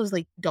those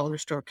like dollar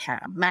store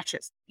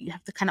matches. You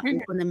have to kind of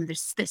Mhm. open them. And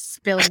there's this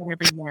spilling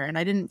everywhere, and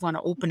I didn't want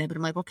to open it, but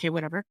I'm like, okay,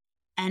 whatever.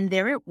 And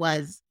there it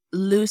was,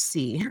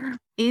 Lucy,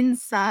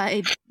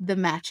 inside the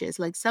matches.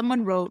 Like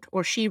someone wrote,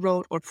 or she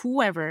wrote, or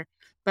whoever.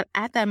 But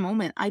at that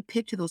moment, I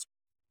picked those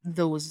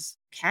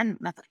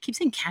not I keep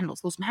saying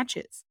candles, those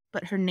matches,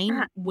 but her name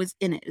Uh, was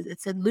in it.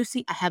 It said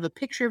Lucy. I have a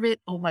picture of it.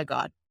 Oh my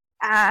God.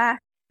 uh,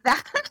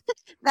 that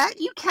that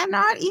you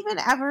cannot even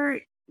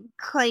ever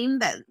claim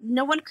that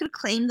no one could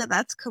claim that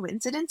that's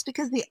coincidence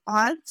because the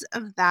odds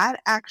of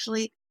that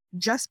actually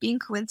just being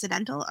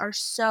coincidental are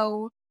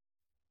so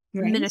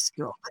Right?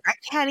 minuscule. Like,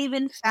 I can't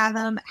even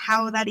fathom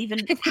how does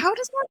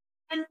that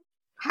even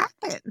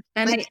happen?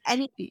 And Like,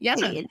 any yeah.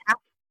 day,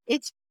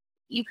 it's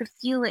you could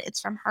feel it, it's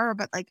from her,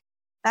 but, like,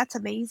 that's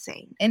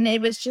amazing. And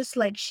it was just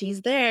like,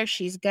 she's there,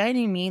 she's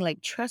guiding me,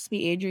 like, trust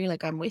me, Adrian,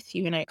 like, I'm with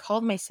you. And I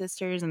called my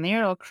sisters, and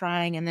they're all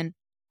crying. And then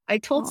I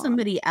told Aw.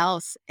 somebody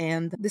else,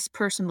 and this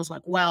person was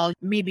like, well,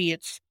 maybe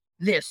it's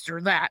this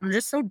or that. I'm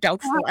just so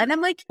doubtful. And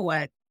I'm like,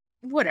 what?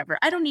 Whatever.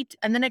 I don't need to.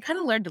 And then I kind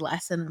of learned a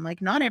lesson. I'm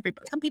like, not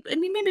everybody, some people, I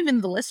mean, maybe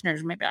even the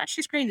listeners, maybe, ah,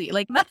 she's crazy.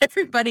 Like, not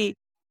everybody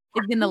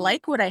is gonna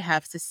like what I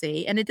have to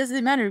say. And it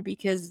doesn't matter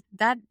because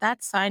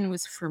that sign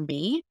was for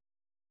me.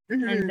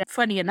 And Mhm.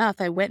 funny enough,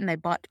 I went and I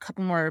bought a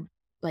couple more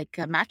like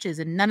matches,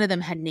 and none of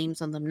them had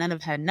names on them. None of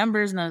them had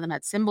numbers. None of them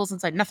had symbols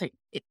inside. Nothing.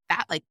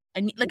 That like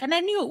and I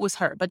knew it was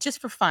her, but just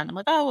for fun, I'm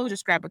like, oh, we'll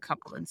just grab a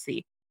couple and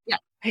see. Yeah.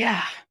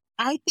 Yeah.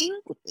 I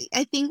think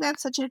I think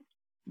that's such a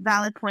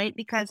valid point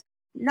because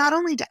not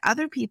only do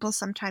other people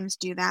sometimes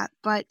do that,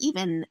 but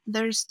even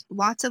there's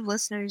lots of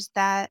listeners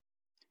that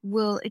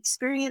will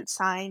experience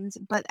signs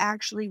but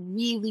actually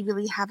really,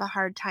 really have a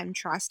hard time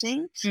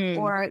trusting Mm,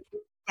 or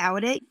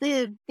doubt it.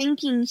 The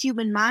thinking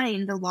human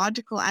mind, the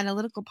logical,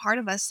 analytical part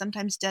of us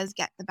sometimes does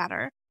get the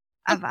better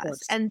of of us.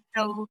 course. And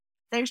so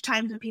there's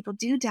times when people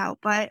do doubt,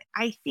 but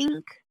I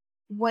think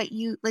what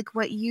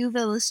you've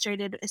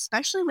illustrated,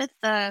 especially with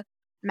the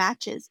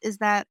matches is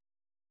that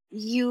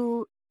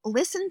you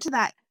listened to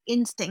that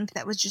instinct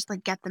that was just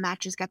like get the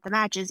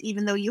matches,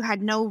 even though you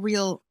had no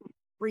real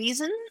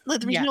reason.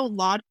 Like there was Yeah. no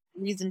logical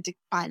reason to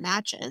buy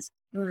matches.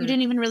 You Mm,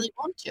 didn't even really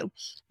want to,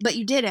 but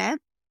you did it.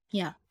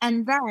 yeah.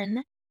 And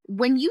then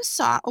when you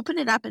saw open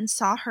it up and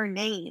saw her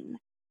name,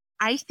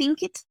 I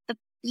think it's the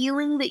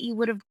feeling that you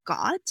would have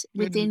got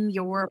Mhm. within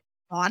your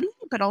body,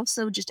 but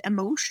also just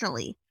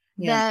emotionally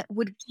Yeah. that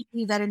would give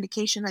you that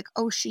indication like,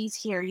 oh, she's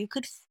here. You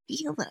could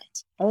feel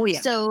it. Oh,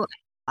 yeah. So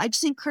I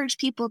just encourage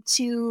people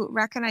to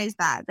recognize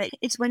that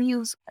it's when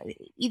you've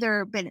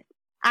either been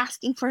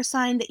asking for a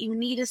sign that you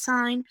need a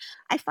sign.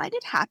 I find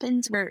it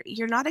happens where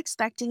you're not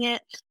expecting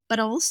it, but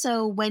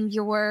also when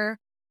you're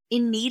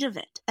in need of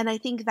it. And I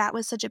think that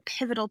was such a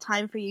pivotal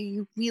time for you.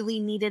 You really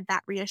needed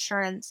that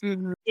reassurance.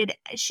 Mhm.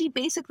 She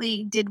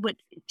basically did what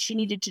she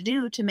needed to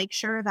do to make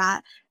sure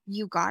that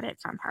you got it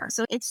from her.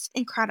 So it's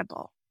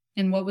incredible.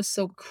 And what was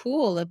so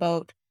cool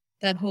about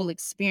that whole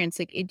experience,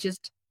 like, it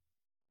just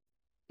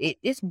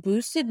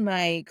boosted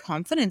my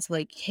confidence,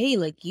 like, "Hey,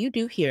 like, you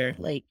do here,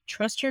 like,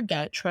 trust your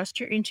gut, trust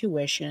your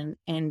intuition,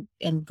 and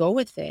go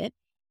with it."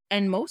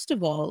 And most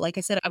of all, like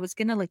I said, I was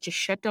gonna, like, just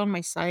shut down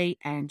my site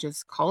and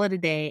just call it a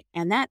day,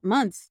 and that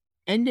month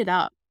ended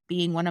up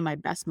being one of my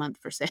best month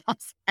for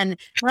sales. And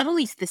not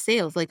only the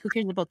sales, like, who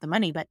cares about the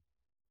money, but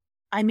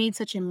I made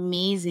such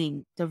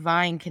amazing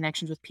divine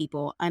connections with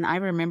people. And I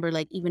remember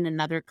like even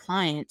another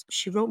client,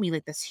 she wrote me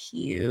like this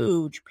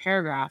huge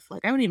paragraph.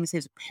 Like I wouldn't even say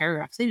it's a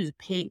paragraph, say it was a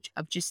page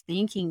of just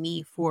thanking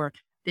me for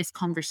this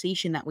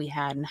conversation that we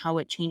had and how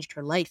it changed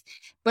her life.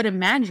 But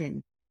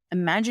imagine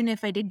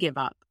if I did give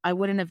up. I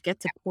wouldn't have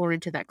get to pour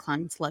into that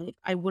client's life.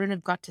 I wouldn't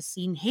have got to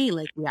see, hey,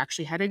 like we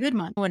actually had a good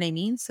month. You know what I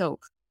mean? So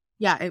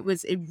yeah, it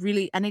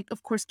really, and it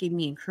of course gave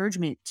me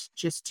encouragement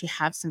just to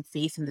have some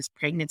faith in this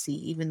pregnancy,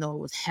 even though it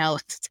was hell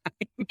at the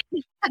time.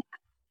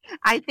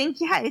 I think,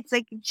 yeah, it's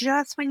like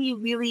just when you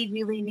really,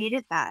 really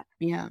needed that.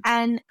 Yeah.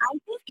 And I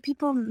think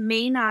people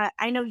may not,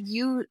 I know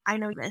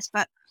this,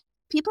 but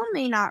people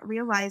may not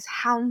realize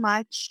how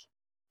much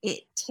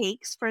it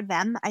takes for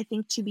them, I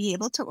think, to be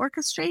able to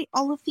orchestrate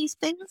all of these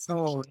things.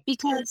 Oh,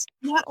 Because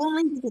not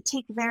only does it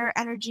take their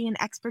energy and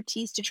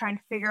expertise to try and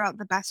figure out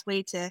the best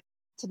way to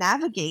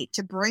navigate,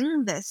 to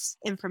bring this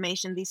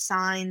information, these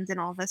signs and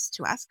all this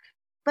to us,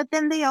 but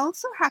then they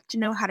also have to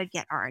know how to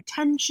get our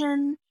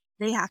attention.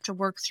 They have to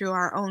work through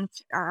our own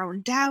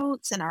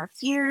doubts and our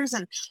fears,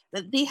 and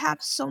they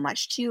have so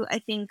much to, I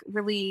think,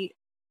 really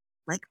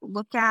like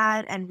look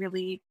at and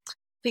really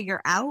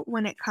figure out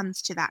when it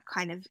comes to that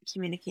kind of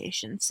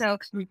communication. So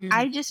mhm.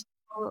 I just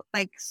feel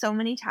like so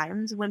many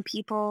times when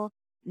people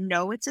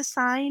know it's a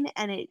sign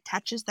and it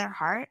touches their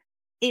heart,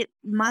 it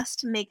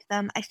must make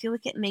them, I feel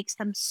like it makes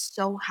them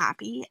so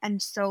happy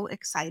and so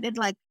excited.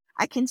 Like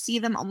I can see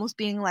them almost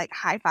being like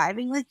high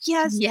fiving, like,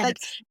 yes, like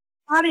Yes.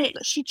 got it.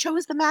 She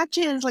chose the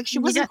matches. Like she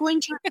Yeah. wasn't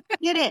going to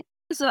get it.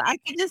 So I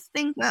could just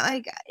think that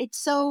like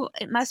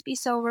it must be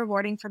so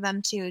rewarding for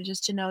them too,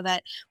 just to know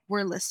that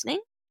we're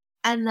listening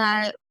and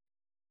that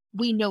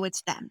we know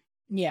it's them.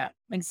 Yeah,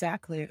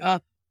 exactly.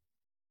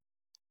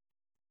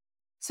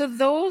 So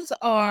those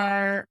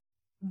are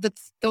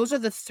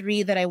the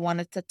 3 that I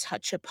wanted to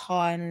touch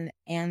upon,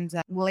 and,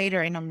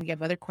 later and I'm gonna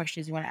have other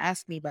questions you wanna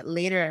ask me, but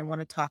later I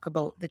wanna talk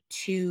about the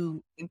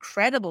 2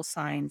 incredible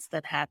signs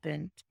that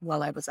happened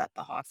while I was at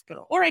the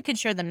hospital, or I could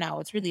share them now,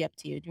 it's really up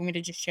to you. Do you want me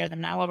to just share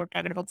them now while we're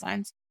talking about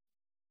signs?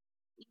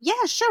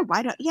 Yeah, sure.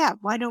 Why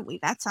don't we?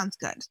 That sounds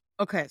good.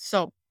 Okay,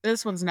 so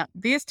this one's not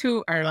these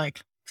 2 are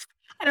like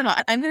I don't know,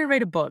 I'm gonna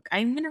write a book.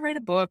 I'm gonna write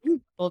a book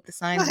Mm, about the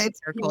go signs and ahead.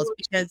 miracles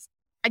because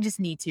I just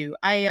need to.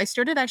 I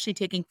started actually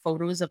taking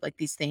photos of, like,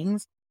 these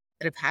things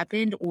that have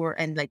happened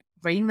and, like,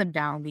 writing them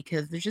down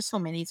because there's just so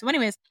many. So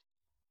anyways,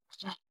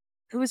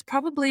 it was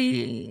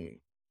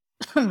probably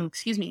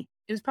excuse me.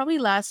 It was probably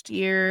last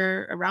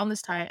year around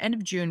this time, end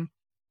of June,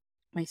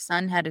 my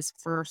son had his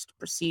first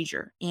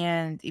procedure,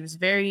 and it was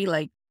very,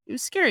 like it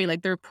was scary,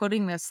 like, they're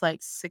putting this,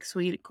 like,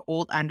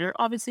 6-week-old under.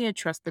 Obviously, I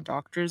trust the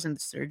doctors and the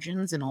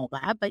surgeons and all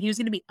that, but he was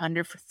gonna be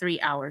under for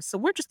 3 hours, so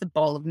we're just a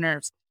ball of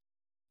nerves.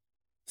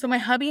 So my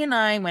hubby and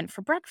I went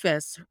for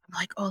breakfast. I'm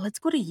like, "Oh, let's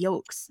go to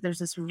Yolks. There's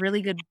this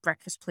really good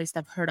breakfast place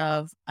I've heard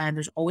of, and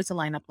there's always a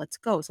lineup. Let's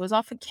go." So it was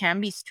off of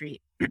Canby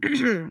Street.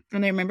 And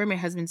I remember my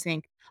husband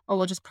saying, "Oh,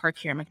 we'll just park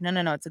here." I'm like, "No,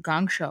 no, no, it's a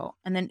gong show."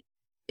 And then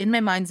in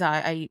my mind's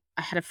eye,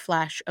 I had a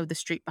flash of the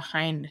street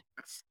behind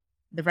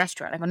the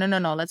restaurant. I go, "No, no,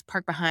 no, let's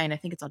park behind. I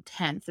think it's on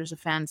 10th. There's a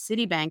Fan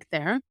Citibank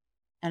there,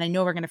 and I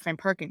know we're gonna find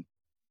parking."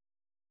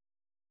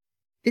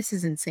 This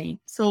is insane.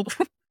 So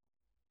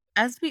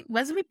as we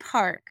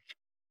park,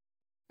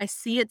 I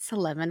see it's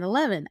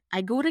 11:11.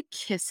 I go to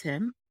kiss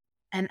him,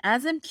 and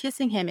as I'm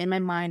kissing him, in my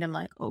mind, I'm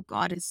like, "Oh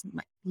God, is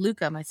my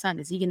Luca, my son,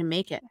 is he gonna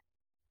make it?"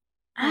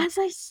 Mm, As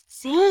I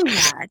say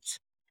that,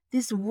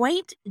 this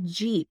white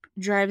Jeep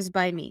drives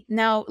by me.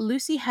 Now,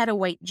 Lucy had a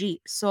white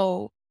Jeep,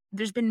 so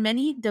there's been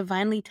many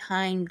divinely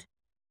timed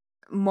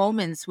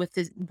moments with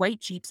the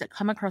white Jeeps that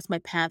come across my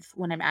path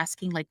when I'm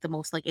asking, like, the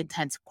most, like,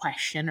 intense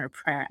question or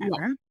prayer yeah,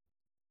 ever.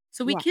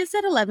 So we yeah. kiss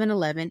at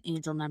 11:11,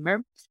 angel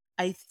number.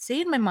 I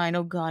say in my mind,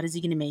 "Oh God, is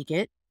he gonna make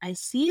it?" I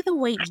see the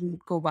white Jeep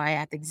go by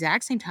at the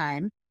exact same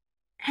time,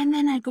 and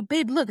then I go,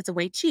 "Babe, look, it's a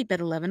white Jeep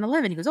at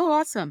 11:11." He goes, "Oh,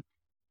 awesome."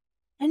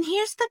 And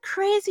here's the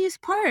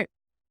craziest part.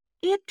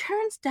 It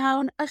turns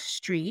down a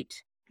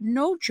street,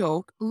 no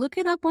joke, look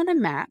it up on a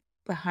map,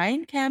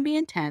 behind Cambie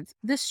and 10th.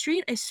 The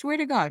street, I swear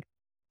to God,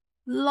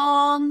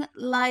 Long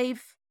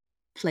Life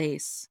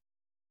Place.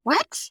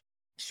 What?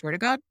 Swear to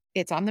God,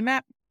 it's on the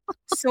map.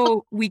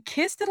 So we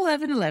kissed at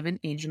 11:11,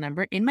 angel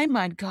number. In my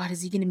mind, God,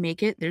 is he going to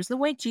make it? There's the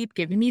white Jeep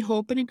giving me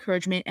hope and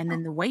encouragement. And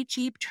then the white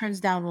Jeep turns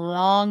down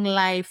Long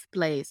Life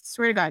Place.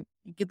 Swear to God,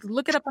 you can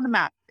look it up on the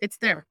map. It's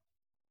there.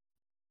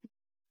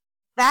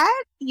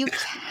 That you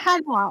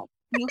cannot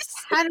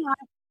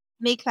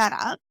make that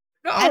up.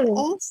 And No.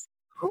 also,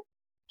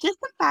 just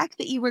the fact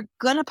that you were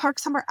gonna park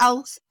somewhere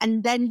else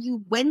and then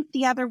you went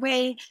the other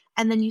way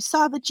and then you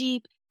saw the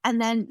Jeep and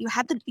then you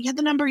had the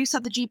number, you saw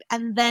the Jeep,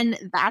 and then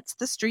that's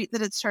the street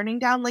that it's turning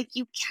down. Like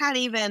you can't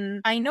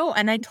even. I know.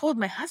 And I told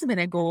my husband,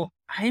 I go,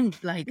 I'm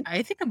like,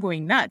 I think I'm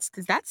going nuts.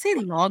 Does that say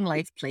Long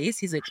Life Place?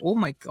 He's like, oh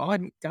my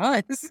God, it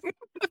does.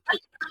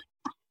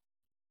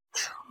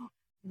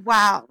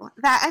 Wow.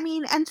 That I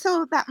mean, and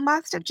so that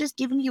must have just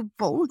given you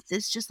both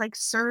this just like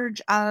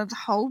surge of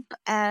hope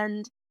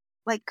and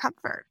like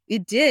comfort.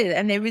 It did,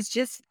 and it was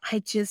just I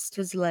just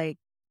was like,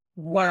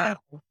 "Wow."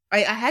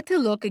 I had to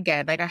look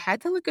again, like, I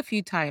had to look a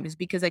few times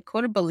because I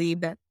couldn't believe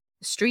that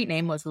the street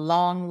name was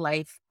Long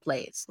Life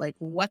Place, like,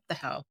 what the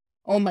hell?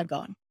 Oh my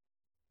god.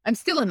 I'm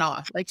still in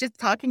awe, like, just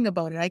talking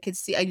about it, I could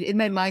see in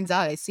my mind's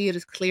eye, I see it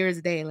as clear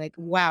as day, like,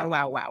 wow,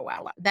 wow, wow,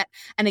 wow, wow. That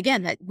and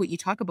again, that what you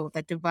talk about,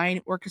 that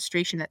divine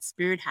orchestration that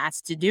spirit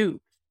has to do,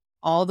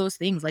 all those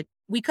things, like,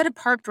 we could have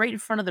parked right in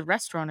front of the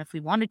restaurant if we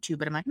wanted to,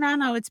 but I'm like, "No,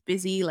 no, it's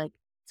busy, like,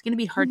 it's gonna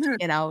be hard to Mhm.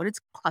 get out, it's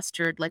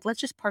clustered, like, let's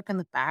just park in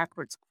the back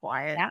where it's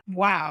quiet."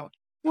 Wow.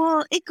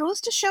 Well, it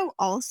goes to show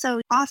also,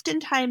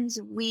 oftentimes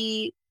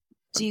we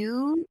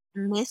do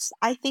miss,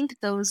 I think,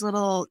 those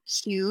little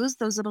cues,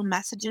 those little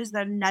messages,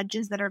 the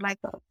nudges that are like,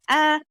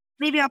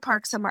 maybe I'll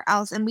park somewhere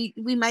else. And we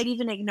might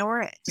even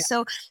ignore it. Yeah.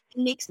 So it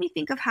makes me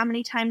think of how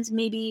many times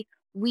maybe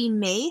we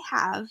may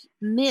have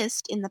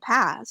missed in the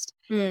past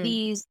Mm.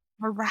 these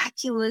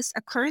miraculous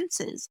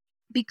occurrences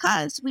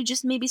because we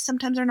just maybe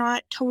sometimes are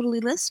not totally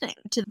listening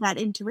to that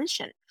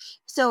intuition.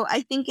 So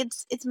I think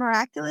it's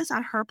miraculous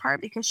on her part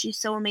because she's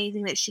so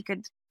amazing that she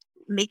could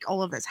make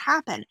all of this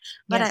happen.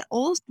 But Yeah. I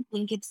also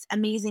think it's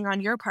amazing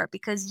on your part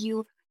because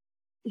you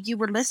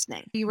were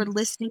listening. You were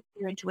listening to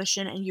your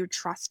intuition and you're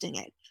trusting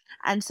it.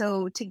 And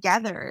so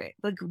together,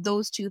 like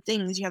those two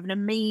things, you have an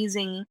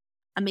amazing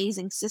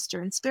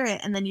sister in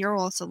spirit, and then you're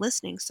also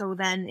listening. So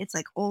then it's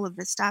like all of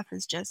this stuff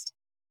is just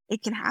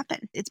it can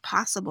happen. It's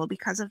possible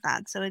because of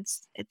that. So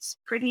it's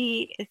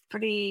pretty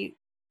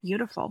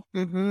beautiful.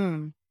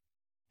 Mhm.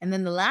 And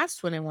then the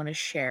last one I wanna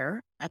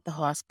share at the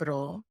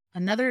hospital,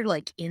 another,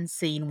 like,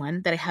 insane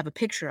one that I have a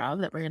picture of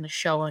that we're gonna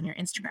show on your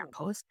Instagram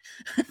post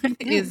Mm.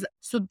 is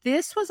so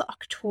this was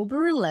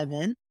October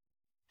 11th,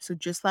 so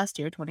just last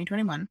year,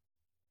 2021.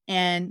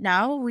 And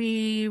now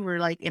we were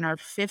like in our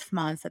 5th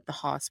month at the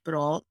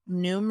hospital.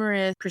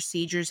 Numerous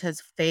procedures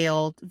has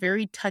failed,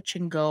 very touch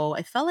and go.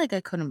 I felt like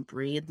I couldn't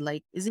breathe.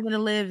 Like, is he gonna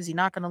live? Is he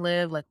not gonna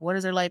live? Like, what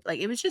is their life? Like,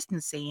 it was just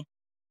insane.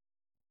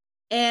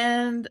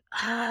 And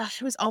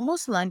it was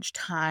almost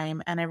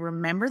lunchtime. And I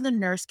remember the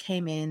nurse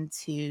came in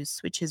to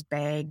switch his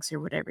bags or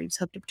whatever. He was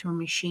hooked up to a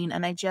machine.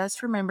 And I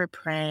just remember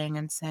praying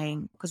and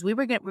saying, because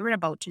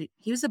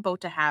he was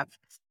about to have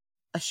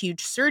a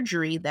huge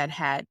surgery that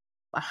had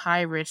a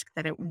high risk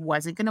that it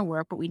wasn't going to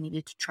work, but we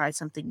needed to try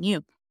something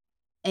new.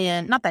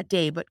 And not that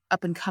day, but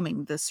up and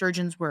coming, the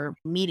surgeons were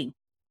meeting.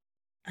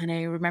 And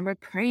I remember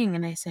praying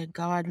and I said,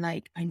 God,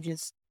 like, I'm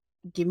just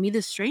give me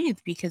the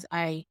strength because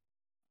are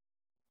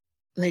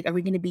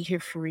we going to be here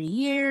for a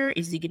year?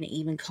 Is he going to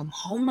even come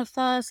home with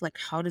us? Like,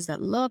 how does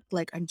that look?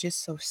 Like, I'm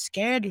just so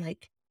scared.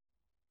 Like,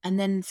 and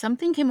then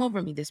something came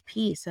over me, this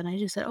peace, and I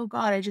just said, "Oh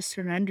God, I just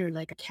surrender.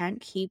 Like I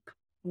can't keep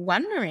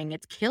wondering.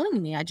 It's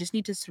killing me. I just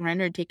need to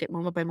surrender and take it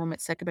moment by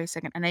moment, second by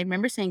second." And I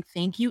remember saying,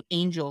 "Thank you,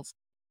 angels."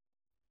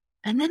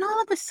 And then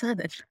all of a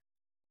sudden,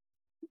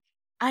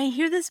 I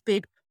hear this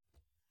big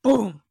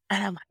boom,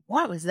 and I'm like,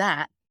 "What was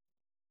that?"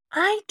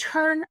 I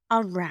turn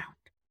around,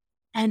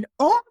 and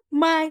oh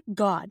my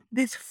God,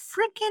 this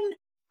freaking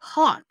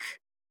hawk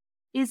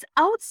is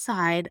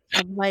outside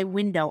of my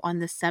window on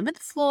the 7th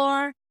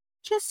floor,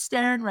 just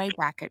staring right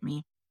back at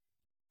me.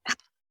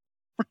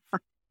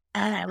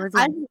 And I was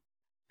I've like,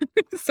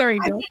 "Sorry,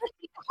 I've go." never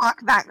seen a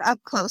hawk that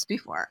up close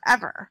before,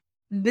 ever.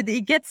 But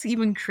it gets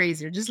even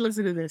crazier. Just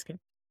listen to this, kid.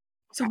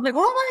 So I'm like, "Oh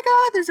my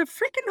God, there's a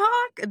freaking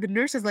hawk." And the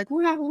nurse is like,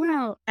 "Wow,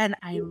 wow." And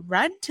I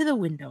run to the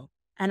window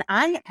and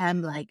I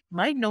am like,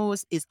 my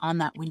nose is on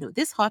that window.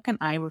 This hawk and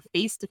I were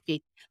face to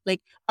face.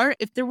 Like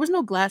if there was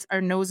no glass,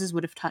 our noses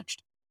would have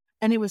touched.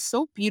 And it was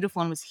so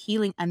beautiful and was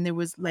healing. And there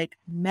was like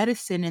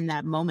medicine in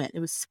that moment. It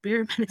was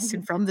spirit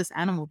medicine Mhm. from this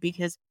animal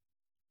because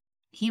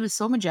he was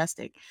so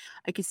majestic.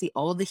 I could see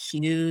all the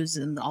hues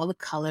and all the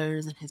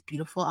colors and his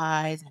beautiful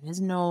eyes and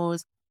his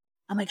nose.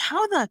 I'm like,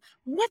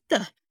 what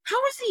the,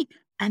 how is he?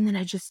 And then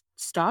I just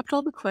stopped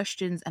all the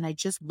questions and I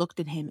just looked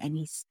at him and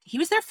he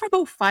was there for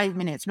about 5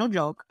 minutes. No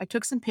joke. I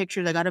took some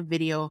pictures. I got a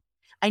video.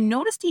 I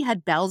noticed he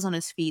had bells on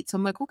his feet. So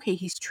I'm like, okay,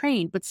 he's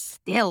trained, but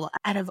still,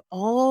 out of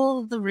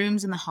all the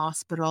rooms in the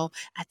hospital,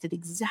 at the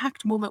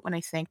exact moment when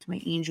I thanked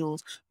my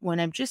angels, when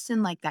I'm just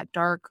in like that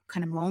dark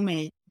kind of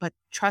moment, but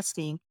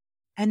trusting.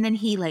 And then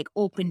he like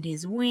opened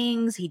his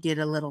wings, he did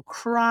a little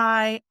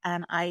cry,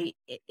 and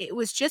it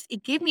was just,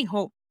 it gave me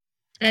hope.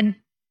 And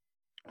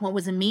what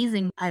was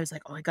amazing, I was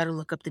like, oh, I got to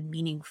look up the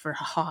meaning for a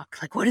hawk.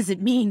 Like, what does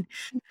it mean?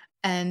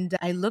 And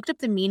I looked up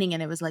the meaning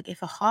and it was like,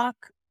 if a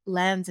hawk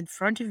lands in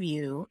front of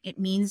you, it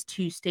means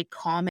to stay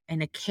calm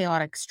in a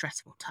chaotic,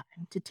 stressful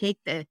time, to take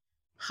the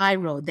high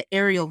road, the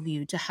aerial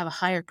view, to have a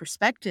higher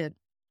perspective.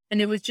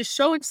 And it was just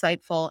so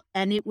insightful.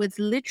 And it was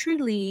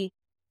literally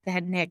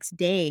that next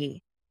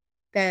day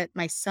that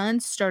my son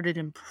started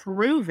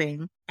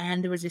improving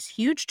and there was this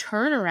huge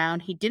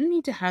turnaround. He didn't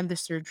need to have the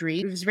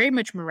surgery. It was very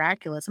much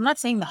miraculous. I'm not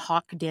saying the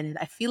hawk did it.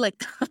 I feel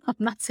like I'm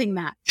not saying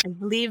that. I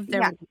believe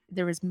Yeah.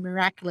 there was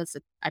miraculous.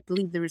 I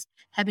believe there was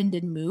heaven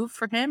did move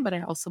for him, but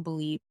I also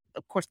believe,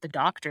 of course, the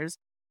doctors,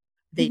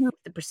 they Mhm.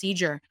 the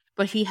procedure.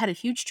 But he had a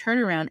huge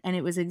turnaround, and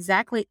it was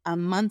exactly a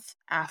month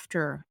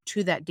after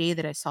to that day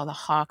that I saw the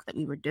hawk that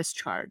we were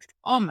discharged.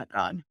 Oh my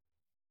God.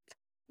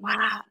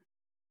 Wow.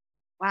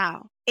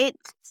 Wow.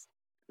 It's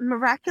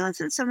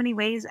miraculous in so many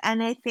ways.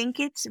 And I think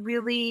it's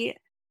really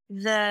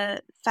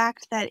the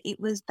fact that it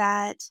was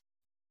that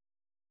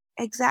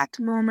exact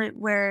moment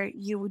where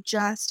you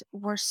just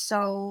were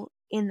so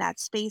in that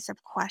space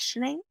of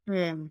questioning.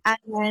 Yeah. And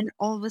then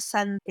all of a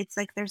sudden, it's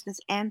like there's this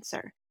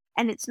answer.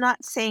 And it's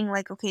not saying,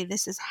 like, okay,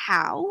 this is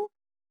how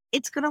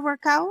it's going to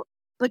work out,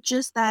 but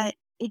just that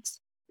it's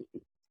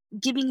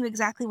giving you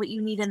exactly what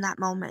you need in that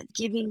moment,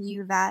 giving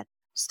you that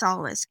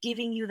solace,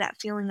 giving you that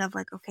feeling of,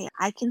 like, okay,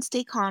 I can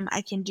stay calm,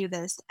 I can do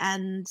this.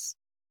 And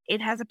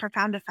it has a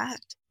profound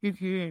effect.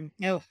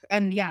 Oh,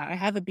 and yeah, I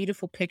have a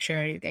beautiful picture.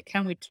 I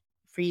can't wait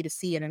for you to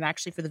see it and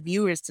actually for the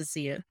viewers to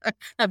see it.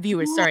 Not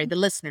viewers, sorry, Yeah. the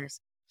listeners.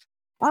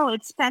 Oh,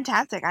 it's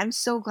fantastic. I'm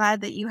so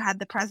glad that you had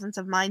the presence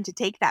of mind to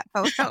take that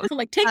photo. I'm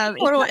like, take the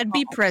It's photo not and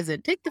be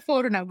present. Take the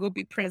photo now, go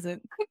be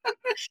present.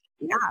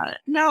 yeah,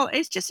 no,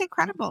 it's just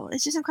incredible.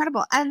 It's just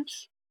incredible. And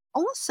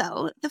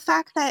also the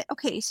fact that,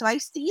 okay, so I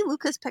see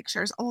Luca's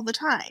pictures all the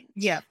time.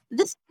 Yeah.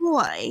 This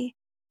boy,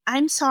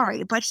 I'm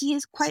sorry, but he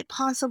is quite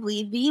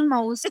possibly the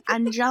most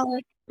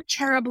angelic,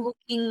 cherub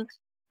looking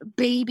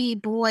baby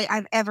boy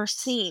I've ever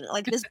seen.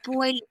 Like, this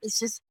boy is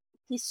just,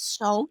 he's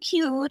so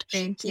cute.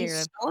 Thank He's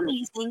you. so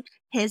amazing.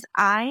 His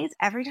eyes,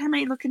 every time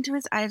I look into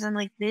his eyes, I'm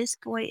like, this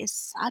boy is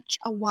such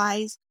a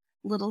wise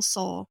little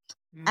soul.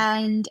 Mm.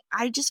 And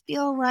I just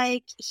feel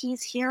like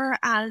he's here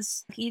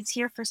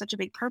for such a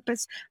big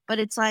purpose, but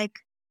it's like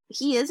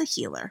he is a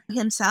healer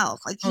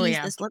himself. Like, Oh he's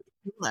yeah. this little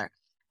healer.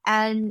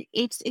 And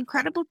it's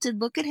incredible to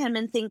look at him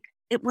and think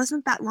it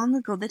wasn't that long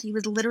ago that he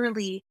was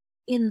literally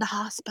in the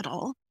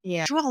hospital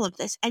Yeah. through all of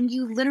this. And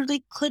you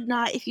literally could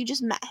not, if you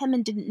just met him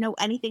and didn't know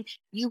anything,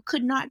 you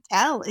could not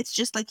tell. It's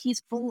just like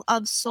he's full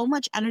of so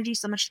much energy,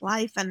 so much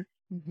life. And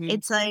Hmm.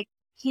 it's like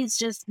he's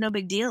just no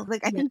big deal.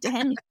 Like, I Yeah. think to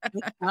him, he's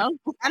like, "Oh,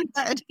 I'm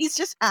good." He's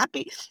just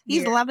happy.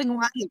 He's Yeah. loving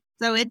life.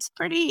 So it's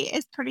pretty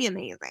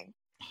amazing.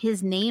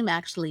 His name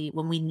actually,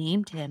 when we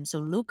named him, so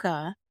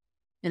Luca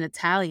in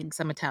Italian, because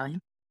I'm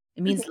Italian,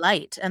 it means Mhm.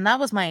 light. And that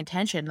was my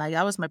intention. Like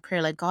that was my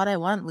prayer. Like, God, I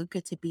want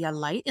Luca to be a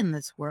light in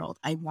this world.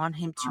 I want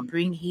him to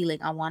bring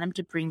healing. I want him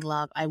to bring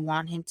love. I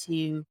want him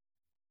to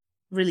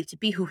really to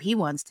be who he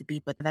wants to be,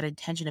 but that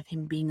intention of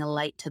him being a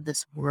light to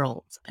this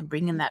world and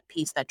bringing that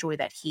peace, that joy,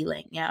 that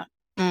healing. Yeah.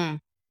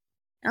 Mm.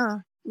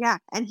 Oh, yeah,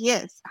 and he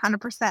is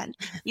 100%.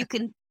 You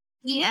can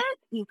see it,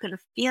 you can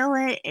feel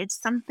it. It's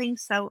something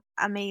so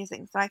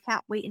amazing. So I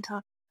can't wait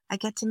until I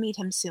get to meet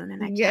him soon,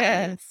 and I can't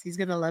wait. Yes, he's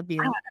gonna love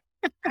you.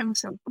 I'm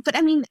so but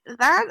I mean,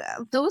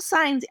 that those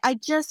signs, I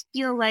just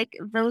feel like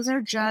those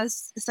are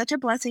just such a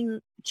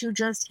blessing to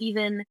just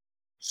even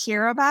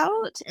hear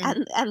about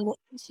Mm. and what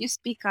you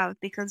speak of,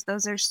 because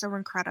those are so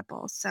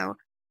incredible. So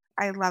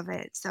I love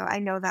it. So I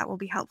know that will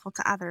be helpful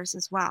to others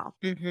as well.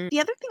 Mhm. The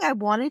other thing I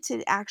wanted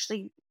to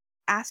actually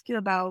ask you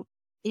about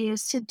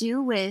is to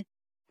do with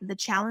the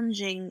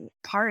challenging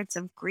parts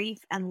of grief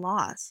and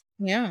loss.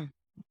 Yeah.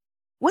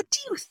 What do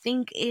you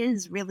think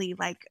is really,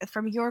 like,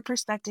 from your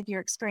perspective, your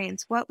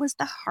experience, what was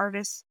the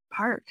hardest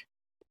part?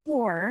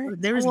 Or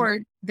There's or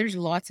there's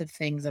lots of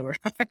things that were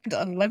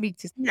hard. Let me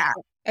just yeah,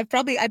 I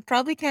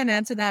probably can't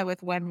answer that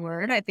with one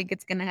word. I think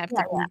it's gonna have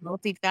yeah, to be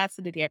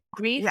multifaceted here.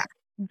 yeah,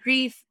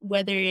 Grief,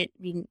 whether it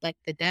being like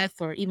the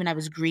death or even I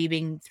was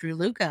grieving through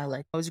Luca,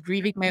 like I was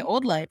grieving my mhm,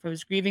 old life, I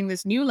was grieving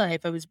this new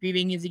life, I was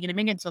grieving is he gonna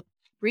make it? So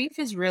grief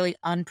is really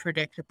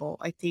unpredictable.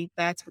 I think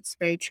that's what's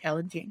very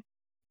challenging.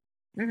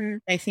 mhm,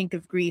 I think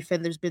of grief,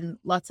 and there's been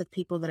lots of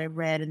people that I've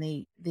read, and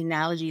the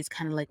analogy is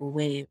kind of like a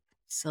wave.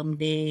 Some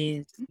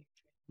days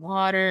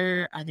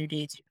water, other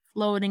days you're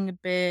floating a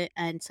bit,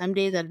 and some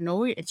days out of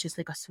nowhere, it's just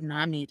like a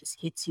tsunami. It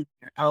just hits you,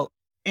 you're out.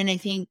 And I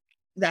think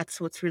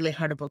that's what's really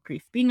hard about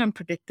grief, being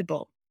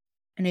unpredictable.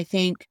 And I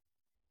think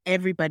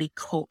everybody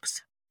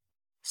copes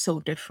so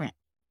different.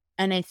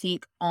 And I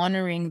think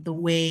honoring the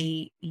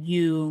way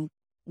you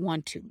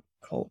want to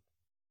cope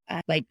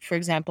Like, for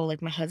example,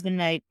 like my husband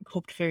and I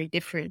coped very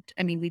different.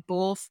 I mean, we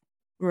both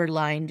were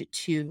aligned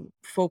to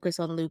focus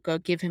on Luca,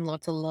 give him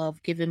lots of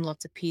love, give him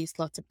lots of peace,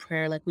 lots of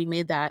prayer. Like we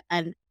made that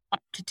and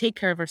to take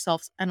care of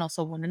ourselves and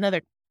also one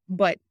another.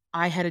 But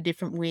I had a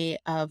different way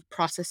of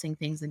processing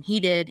things than he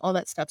did, all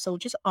that stuff. So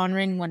just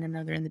honoring one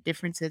another and the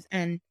differences.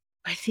 And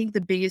I think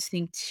the biggest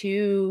thing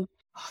too,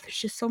 oh, there's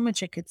just so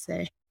much I could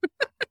say.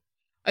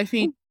 I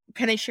think, Mm,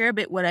 can I share a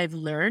bit what I've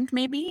learned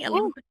maybe a yeah,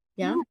 little bit?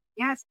 Yeah. yeah,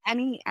 yes,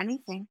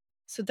 anything.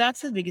 So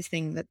that's the biggest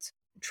thing that's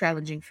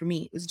challenging for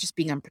me is just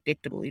being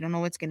unpredictable. You don't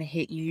know what's going to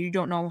hit you. You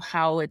don't know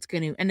how it's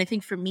going to. And I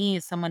think for me,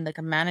 as someone like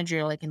a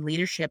manager, like in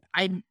leadership,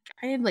 I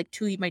have like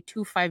my 2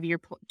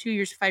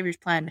 years 5 years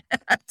plan.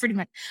 Pretty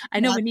much. I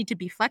know Yeah, we need to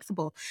be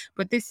flexible,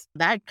 but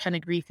that kind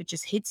of grief, it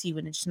just hits you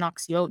and it just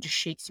knocks you out, just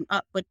shakes you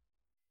up. But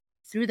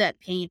through that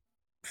pain,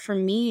 for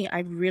me, I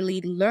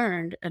really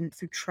learned, and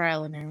through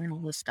trial and error and all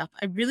this stuff,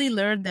 I really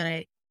learned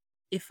that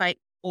if I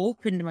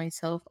opened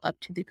myself up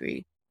to the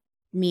grief,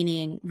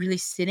 meaning really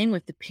sitting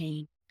with the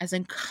pain, as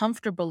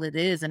uncomfortable it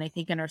is. And I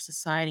think in our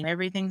society,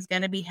 everything's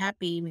going to be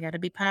happy. We got to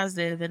be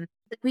positive. And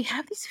we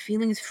have these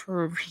feelings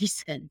for a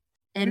reason.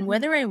 And mhm,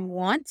 whether I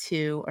want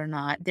to or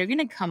not, they're going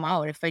to come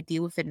out if I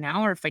deal with it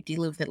now or if I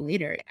deal with it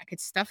later. I could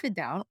stuff it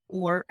down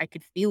or I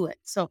could feel it.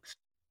 So,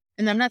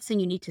 and I'm not saying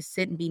you need to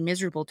sit and be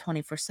miserable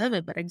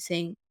 24/7, but I'm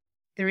saying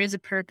there is a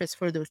purpose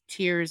for those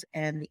tears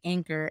and the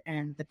anger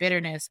and the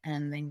bitterness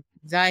and the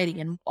anxiety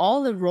and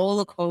all the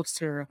roller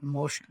coaster of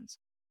emotions.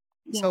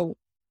 yeah, So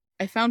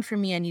I found for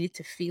me, I needed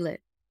to feel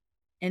it.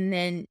 And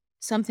then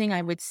something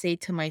I would say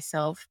to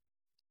myself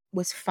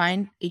was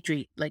find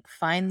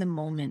the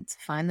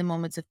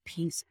moments of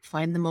peace,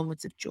 find the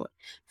moments of joy,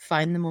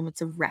 find the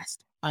moments of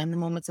rest, find the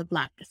moments of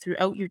laughter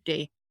throughout your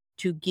day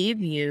to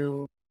give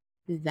you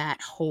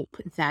that hope,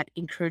 that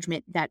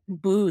encouragement, that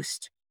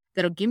boost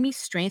that'll give me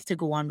strength to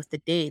go on with the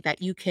day.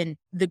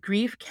 The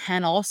grief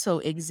can also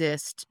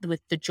exist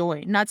with the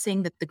joy. Not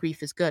saying that the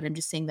grief is good. I'm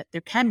just saying that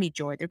there can be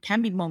joy. There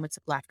can be moments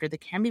of laughter. There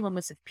can be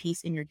moments of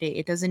peace in your day.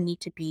 It doesn't need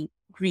to be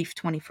grief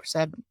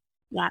 24/7.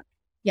 yeah,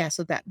 Yeah,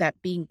 so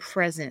that being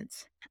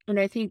present. And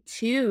I think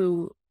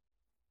too,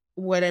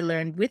 what I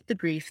learned with the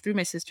grief through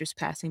my sister's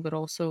passing, but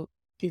also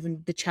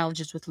even the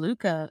challenges with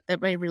Luca,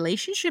 that my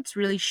relationships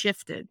really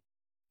shifted.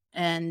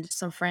 And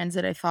some friends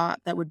that I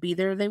thought that would be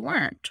there, they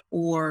weren't.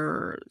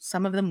 Or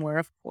some of them were,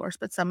 of course,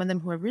 but some of them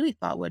who I really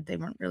thought would, they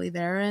weren't really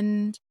there.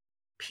 And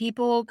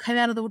people come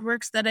out of the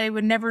woodworks that I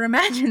would never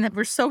imagine that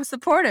were so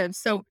supportive.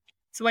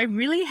 So I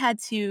really had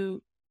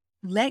to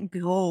let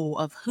go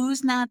of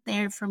who's not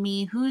there for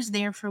me, who's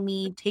there for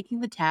me,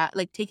 taking a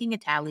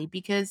tally,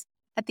 because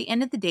at the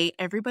end of the day,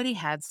 everybody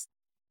has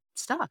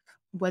stuff,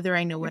 whether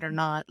I know it or mhm,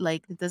 not.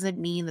 Like, it doesn't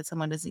mean that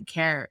someone doesn't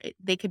care.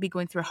 They could be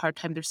going through a hard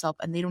time themselves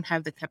and they don't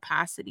have the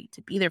capacity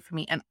to be there for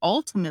me. And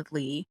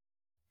ultimately,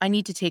 I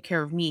need to take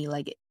care of me.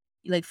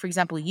 Like for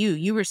example,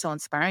 you were so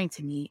inspiring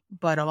to me,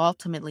 but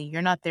ultimately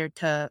you're not there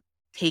to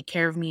take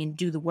care of me and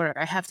do the work.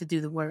 I have to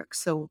do the work.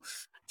 So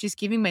just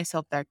giving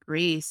myself that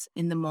grace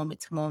in the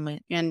moment to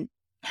moment and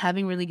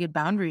having really good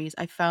boundaries,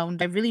 I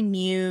found I really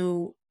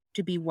knew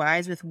to be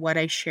wise with what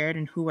I shared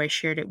and who I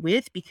shared it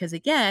with. Because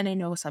again, I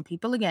know some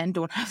people again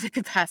don't have the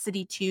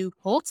capacity to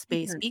hold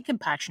space, mhm, be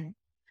compassionate.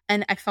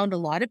 And I found a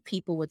lot of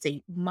people would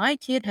say, "My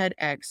kid had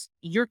X,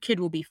 your kid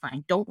will be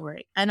fine, don't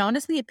worry." And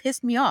honestly, it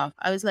pissed me off.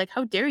 I was like,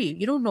 "How dare you?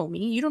 You don't know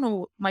me. You don't know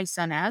what my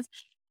son has."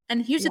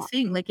 And here's the yeah,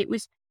 thing, like, it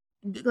was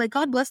like,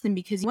 God bless them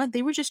because you know what?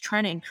 They were just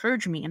trying to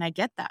encourage me, and I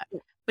get that. yeah,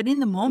 But in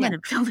the yeah, moment, I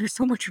feel there's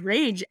so much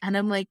rage, and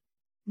I'm like,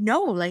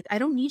 "No, like, I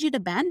don't need you to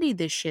Band-Aid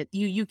this shit.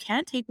 You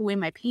can't take away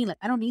my pain. Like,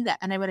 I don't need that."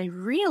 And what I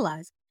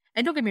realized,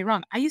 and don't get me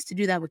wrong, I used to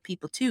do that with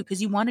people too,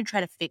 because you wanna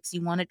try to fix,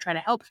 you wanna try to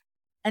help.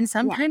 And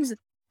yeah, sometimes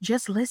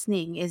just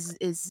listening is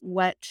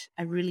what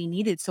I really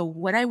needed. So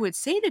what I would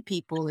say to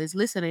people is,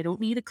 listen, I don't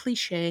need a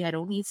cliche. I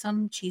don't need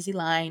some cheesy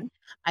line.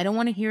 I don't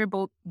want to hear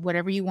about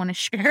whatever you want to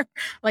share.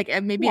 Like,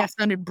 maybe yeah, I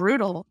sounded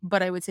brutal,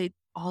 but I would say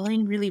all I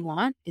really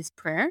want is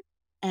prayer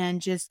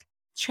and just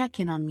check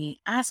in on me.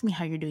 Ask me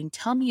how you're doing.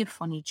 Tell me a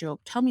funny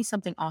joke. Tell me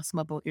something awesome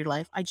about your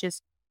life.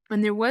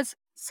 And there was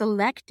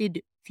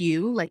selected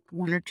few, like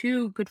one or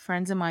two good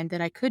friends of mine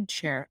that I could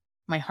share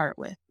my heart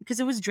with because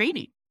it was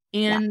draining.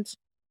 yeah, And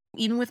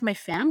even with my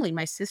family,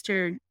 my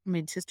sister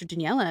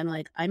Daniela, I'm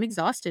like, "I'm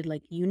exhausted,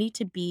 like, you need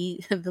to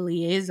be the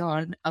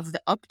liaison of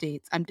the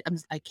updates.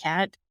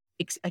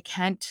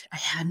 I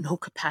have no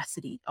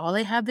capacity. All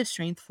I have the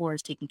strength for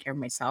is taking care of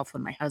myself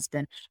and my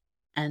husband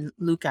and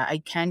Luca. I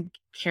can't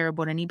care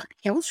about anybody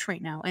else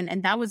right now."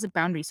 And that was a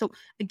boundary. So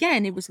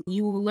again, it was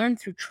you will learn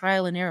through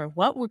trial and error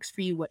what works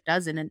for you, what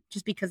doesn't. And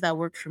just because that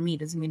worked for me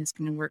doesn't mean it's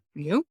gonna work for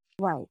you.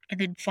 right, And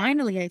then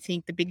finally, I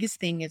think the biggest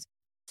thing is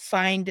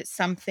find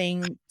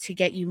something to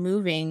get you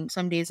moving.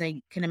 Some days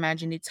I can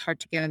imagine it's hard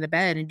to get out of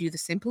bed and do the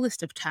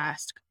simplest of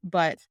tasks,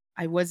 but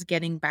I was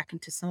getting back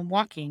into some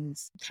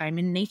walkings, time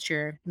in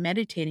nature,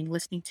 meditating,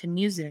 listening to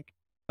music.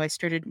 I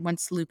started,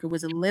 once Luca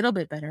was a little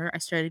bit better, I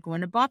started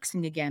going to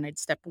boxing again. I'd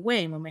step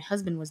away when my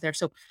husband was there.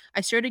 So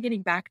I started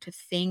getting back to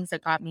things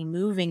that got me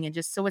moving, and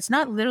just so it's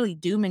not literally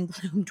doom and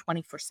gloom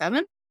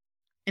 24/7.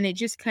 And it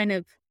just kind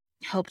of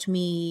helped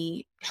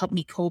me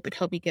cope. It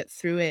helped me get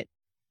through it.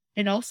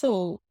 And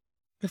also,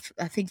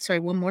 I think, sorry,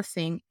 one more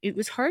thing. It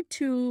was hard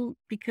to,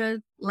 because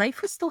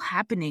life was still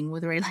happening,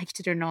 whether I liked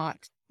it or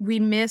not. We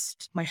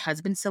missed, my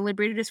husband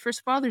celebrated his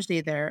first Father's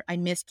Day there. I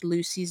missed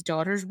Lucy's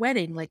daughter's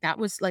wedding. Like, that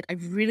was like, I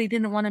really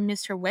didn't want to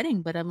miss her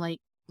wedding, but I'm like,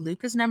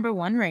 Luke is number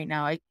one right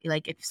now. I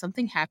like, if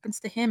something happens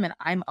to him and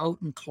I'm out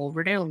in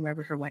Cloverdale,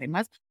 wherever her wedding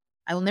was,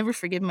 I will never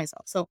forgive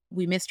myself. So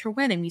we missed her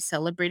wedding. We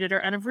celebrated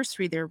our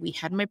anniversary there. We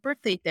had my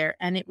birthday there.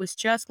 And it was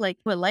just like,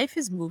 well, life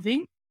is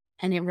moving.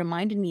 And it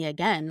reminded me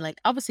again, like,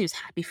 obviously I was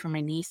happy for my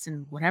niece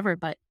and whatever,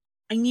 but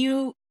I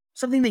knew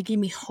something that gave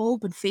me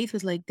hope and faith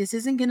was like, this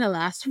isn't going to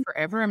last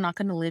forever. I'm not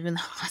going to live in the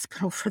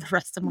hospital for the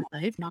rest of my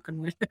life. Not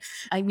going to,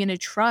 I'm going to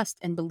trust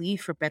and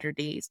believe for better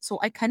days. So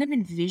I kind of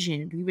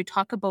envisioned, we would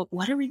talk about,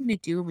 what are we going to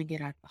do when we get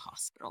out of the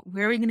hospital?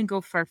 Where are we going to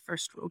go for our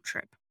first road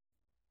trip?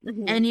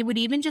 Mhm. And it would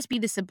even just be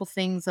the simple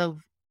things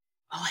of,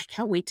 oh, I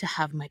can't wait to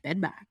have my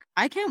bed back.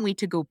 I can't wait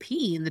to go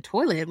pee in the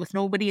toilet with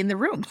nobody in the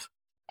room.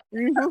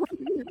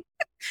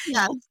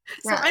 Yes,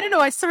 So yeah. I don't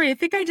know. Sorry. I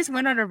think I just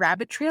went on a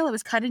rabbit trail. I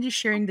was kind of just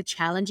sharing the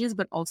challenges,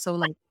 but also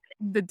like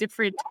the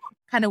different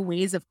kind of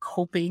ways of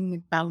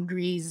coping,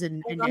 boundaries,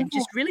 and I and, love and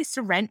just really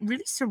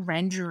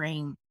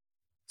surrendering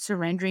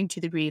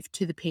to the grief,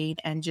 to the pain,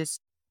 and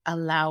just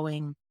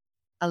allowing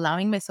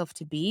myself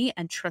to be,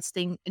 and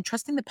trusting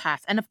the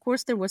path. And of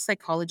course, there was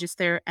psychologists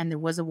there, and there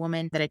was a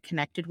woman that I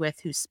connected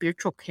with whose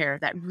spiritual care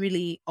that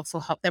really also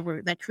helped,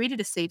 that created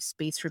a safe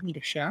space for me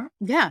to share.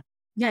 Yeah.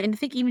 Yeah. And I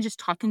think even just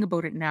talking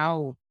about it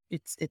now,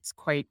 it's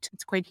quite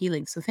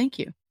healing. So thank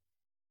you.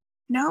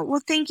 No,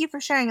 well, thank you for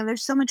sharing. And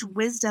there's so much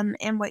wisdom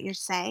in what you're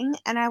saying.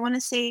 And I want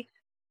to say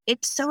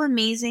it's so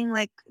amazing,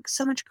 like,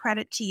 so much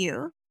credit to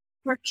you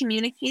for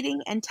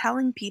communicating and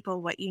telling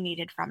people what you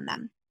needed from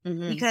them.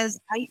 Hmm. Because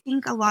I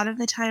think a lot of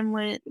the time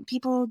when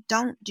people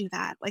don't do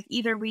that, like,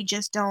 either we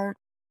just don't,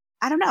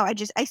 I don't know,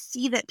 I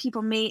see that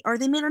people may, or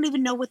they may not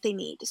even know what they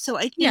need. So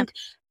I Yeah. think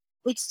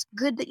it's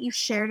good that you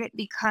shared it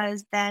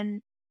because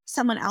then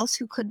someone else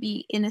who could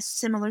be in a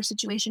similar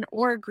situation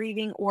or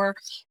grieving or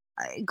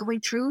going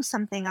through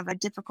something of a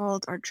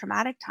difficult or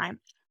traumatic time,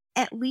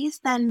 at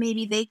least then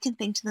maybe they can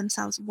think to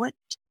themselves, what,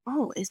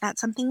 oh, is that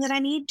something that I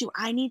need? Do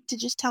I need to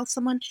just tell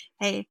someone,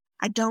 hey,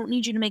 I don't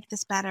need you to make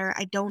this better.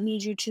 I don't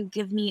need you to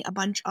give me a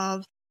bunch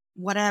of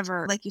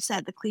whatever, like you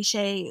said, the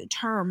cliche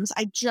terms.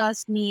 I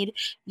just need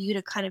you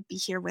to kind of be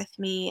here with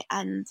me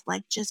and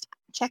like just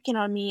check in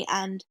on me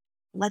and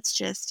let's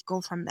just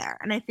go from there.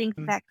 And I think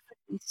that could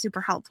be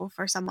super helpful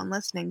for someone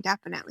listening,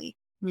 definitely.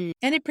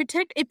 And it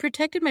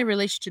protected my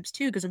relationships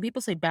too, because when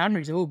people say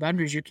boundaries, oh,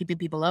 boundaries, you're keeping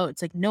people out.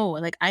 It's like, no,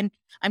 like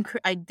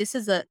this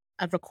is a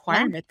Yeah,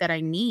 requirement that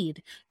I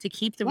need to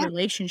keep the yeah,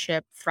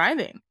 relationship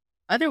thriving.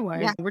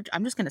 Otherwise, yeah,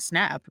 I'm just gonna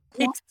snap.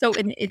 yeah. So,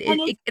 and it, And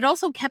it it's it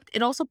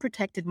also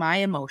protected my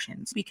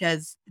emotions,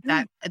 because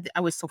mm, I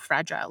was so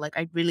fragile. Like,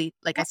 I really,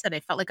 like I yeah, said,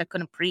 I felt like I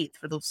couldn't breathe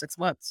for those 6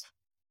 months.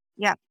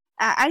 yeah.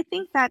 I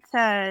think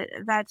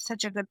that's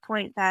such a good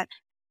point that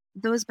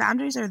those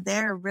boundaries are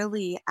there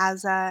really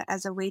as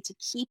a way to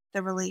keep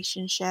the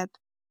relationship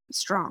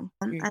strong.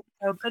 Mm. And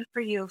so good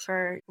for you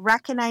for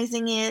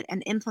recognizing it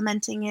and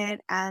implementing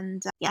it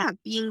and yeah,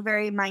 being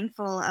very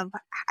mindful of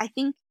I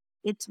think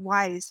it's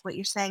wise what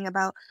you're saying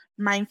about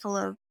mindful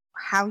of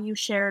how you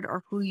shared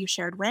or who you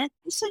shared with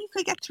so you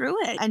could get through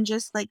it and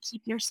just like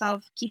keep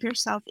yourself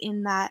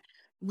in that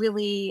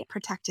really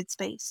protected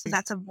space.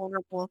 That's a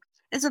vulnerable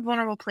it's a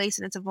vulnerable place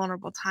and it's a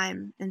vulnerable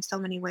time in so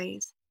many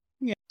ways.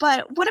 Yeah.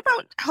 But what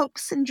about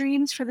hopes and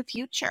dreams for the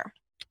future?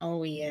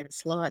 Oh,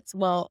 yes, lots.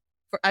 Well,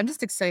 I'm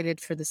just excited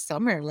for the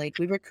summer. Like,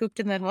 we were cooped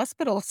in that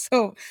hospital,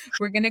 so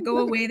we're gonna go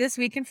away this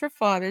weekend for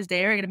Father's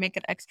Day. We're gonna make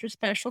it extra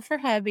special for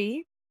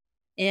hubby,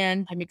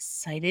 and I'm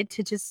excited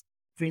to just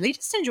really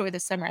just enjoy the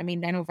summer. I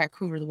mean, I know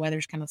Vancouver, the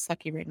weather's kind of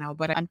sucky right now,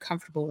 but I'm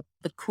comfortable with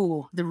the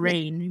cool, the Yeah,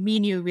 rain. Me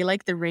and you, we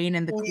like the rain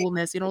and the yeah,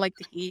 coolness. You don't like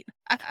the heat.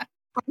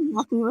 I'm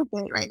walking with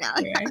it right now.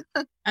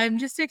 Right. I'm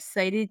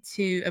excited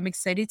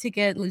to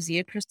get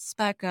Lucia Crystals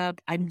back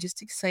up. I'm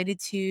just excited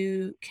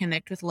to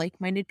connect with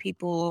like-minded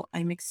people.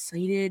 I'm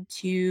excited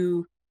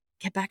to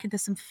get back into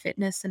some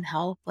fitness and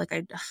health. Like,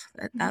 this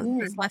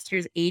Mhm. last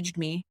year's aged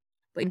me,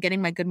 but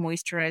getting my good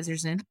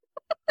moisturizers in.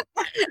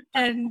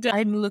 And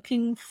I'm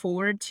looking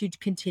forward to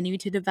continue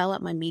to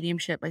develop my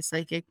mediumship, my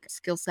psychic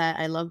skill set.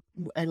 I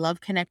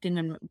love connecting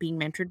and being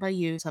mentored by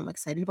you. So I'm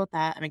excited about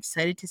that. I'm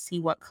excited to see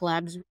what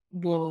collabs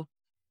will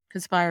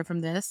conspire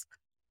from this.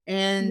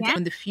 And Yeah.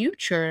 in the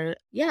future,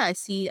 yeah, I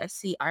see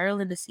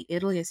Ireland, I see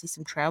Italy, I see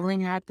some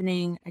traveling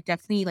happening. I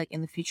definitely, like,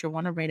 in the future,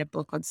 want to write a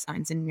book on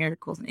signs and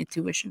miracles and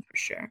intuition for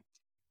sure.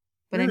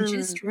 But I'm Mhm.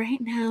 just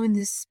right now in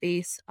this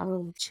space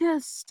of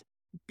just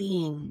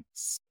being.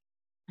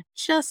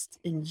 just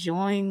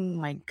enjoying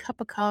my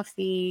cup of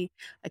coffee.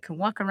 I can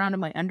walk around in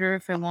my underwear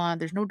if I want.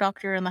 There's no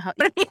doctor in the house.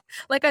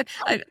 Like I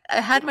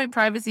had my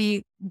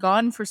privacy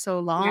gone for so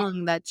Yeah.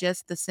 long that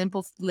just the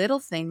simple little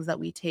things that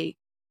we take,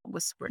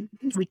 what's the word?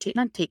 We take,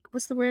 not take,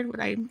 what's the word?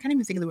 I can't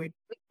even think of the word.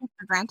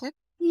 For granted.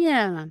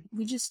 Yeah,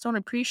 we just don't Yeah.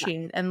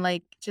 appreciate it. And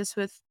like just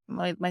with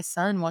my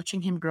son,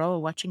 watching him grow,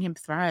 watching him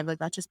thrive, like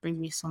that just brings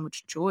me so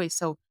much joy.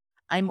 So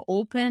I'm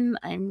open,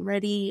 I'm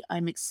ready,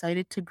 I'm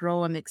excited to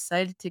grow, I'm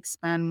excited to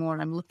expand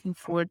more. I'm looking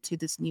forward to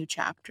this new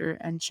chapter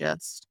and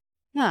just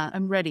yeah,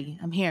 I'm ready.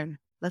 I'm here.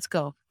 Let's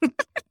go.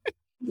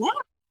 Yeah.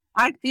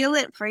 I feel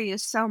it for you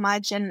so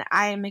much, and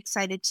I'm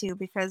excited too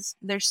because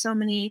there's so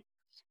many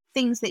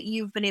things that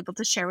you've been able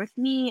to share with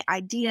me,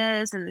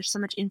 ideas, and there's so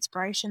much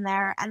inspiration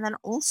there. And then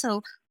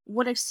also,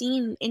 what I've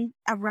seen in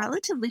a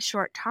relatively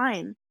short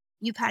time,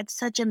 you've had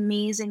such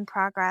amazing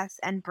progress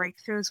and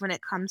breakthroughs when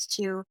it comes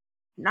to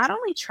not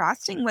only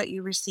trusting what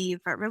you receive,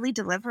 but really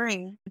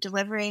delivering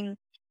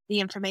the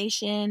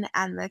information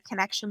and the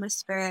connection with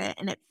spirit.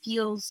 And it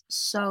feels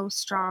so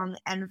strong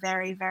and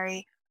very,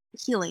 very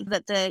healing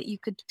that you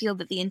could feel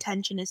that the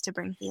intention is to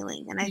bring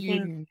healing. And I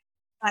think Yeah.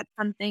 that's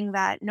something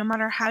that no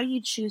matter how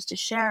you choose to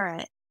share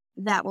it,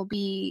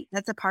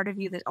 that's a part of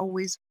you that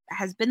always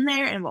has been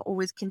there and will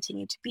always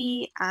continue to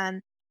be.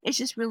 And it's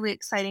just really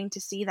exciting to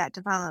see that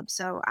develop.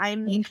 So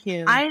Thank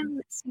you.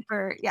 I'm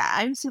super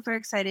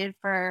excited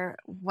for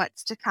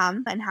what's to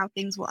come and how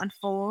things will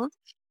unfold,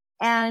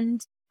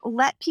 and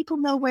let people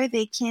know where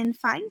they can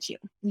find you.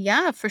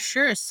 Yeah, for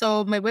sure.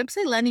 So my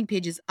website landing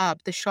page is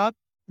up. The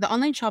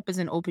online shop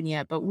isn't open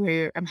yet, but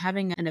I'm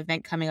having an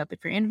event coming up.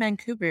 If you're in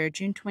Vancouver,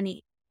 June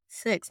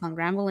 26th on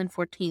Granville and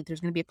 14th,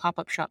 there's going to be a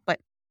pop-up shop. But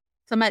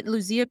so I'm at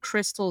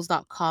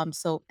luziacrystals.com.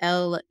 So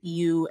LUZIA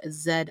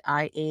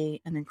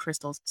and then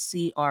crystals,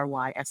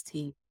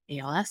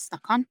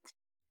 CRYSTALS.com.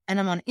 And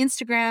I'm on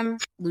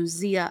Instagram,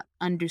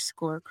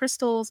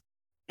 Luzia_crystals.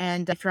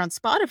 And if you're on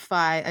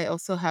Spotify, I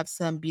also have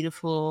some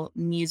beautiful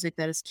music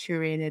that is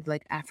curated,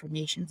 like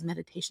affirmations,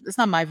 meditation. It's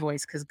not my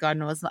voice because God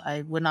knows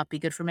I would not be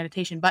good for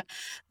meditation, but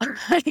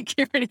I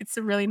curated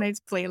some really nice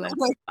playlists.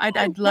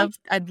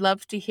 I'd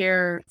love to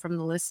hear from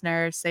the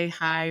listener. Say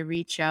hi,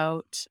 reach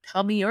out,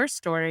 tell me your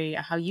story,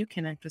 how you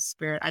connect with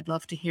spirit. I'd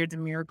love to hear the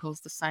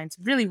miracles, the signs,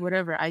 really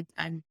whatever.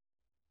 I'm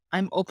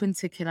open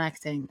to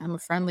connecting. I'm a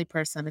friendly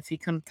person, if you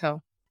couldn't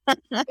tell. I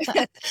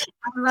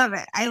love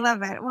it. I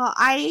love it. Well,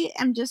 I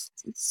am just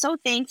so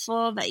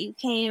thankful that you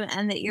came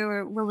and that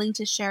you're willing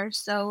to share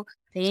so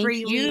Thank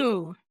freely.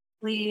 you.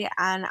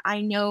 And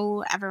I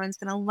know everyone's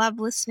going to love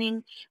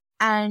listening.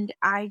 And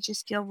I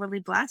just feel really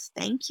blessed.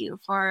 Thank you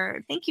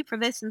for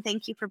this, and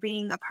thank you for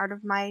being a part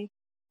of my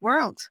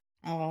world.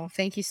 Oh,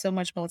 thank you so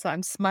much, Melissa.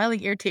 I'm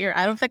smiling ear to ear.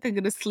 I don't think I'm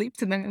gonna sleep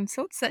tonight. I'm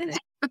so excited.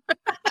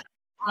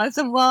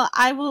 Awesome. Well,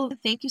 I will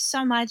thank you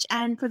so much.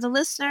 And for the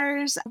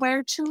listeners,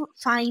 where to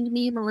find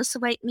me,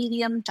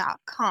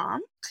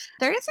 melissawhitemedium.com.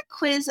 There is a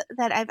quiz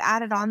that I've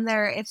added on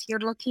there if you're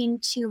looking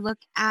to look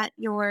at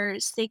your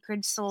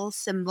sacred soul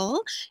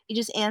symbol. You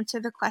just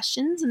answer the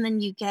questions and then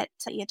you get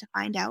to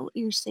find out what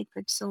your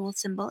sacred soul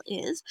symbol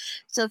is.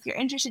 So if you're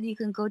interested, you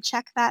can go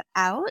check that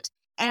out.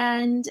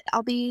 And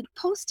I'll be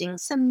posting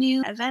some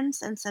new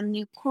events and some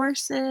new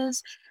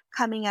courses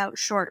coming out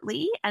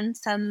shortly and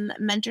some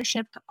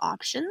mentorship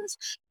options.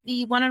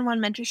 The one-on-one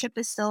mentorship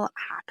is still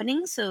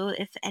happening, so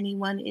if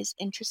anyone is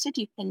interested,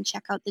 you can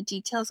check out the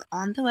details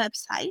on the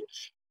website.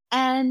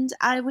 And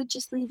I would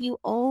just leave you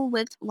all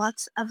with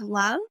lots of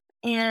love.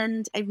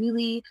 And I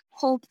really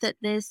hope that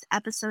this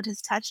episode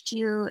has touched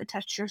you,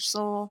 touched your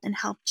soul, and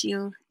helped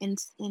you in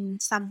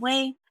some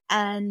way.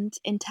 And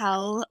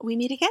until we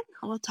meet again,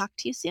 I will talk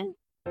to you soon.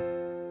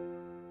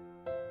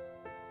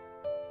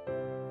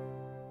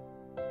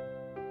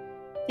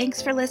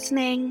 Thanks for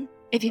listening.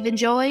 If you've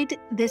enjoyed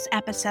this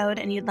episode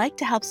and you'd like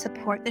to help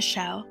support the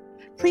show,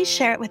 please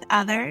share it with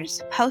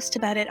others, post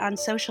about it on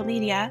social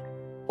media,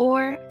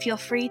 or feel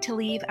free to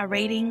leave a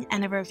rating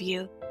and a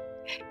review.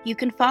 You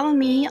can follow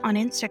me on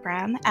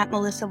Instagram at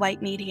Melissa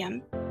White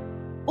Medium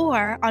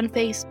or on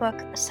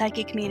Facebook,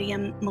 Psychic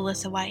Medium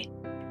Melissa White.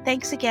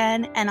 Thanks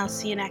again, and I'll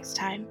see you next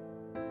time.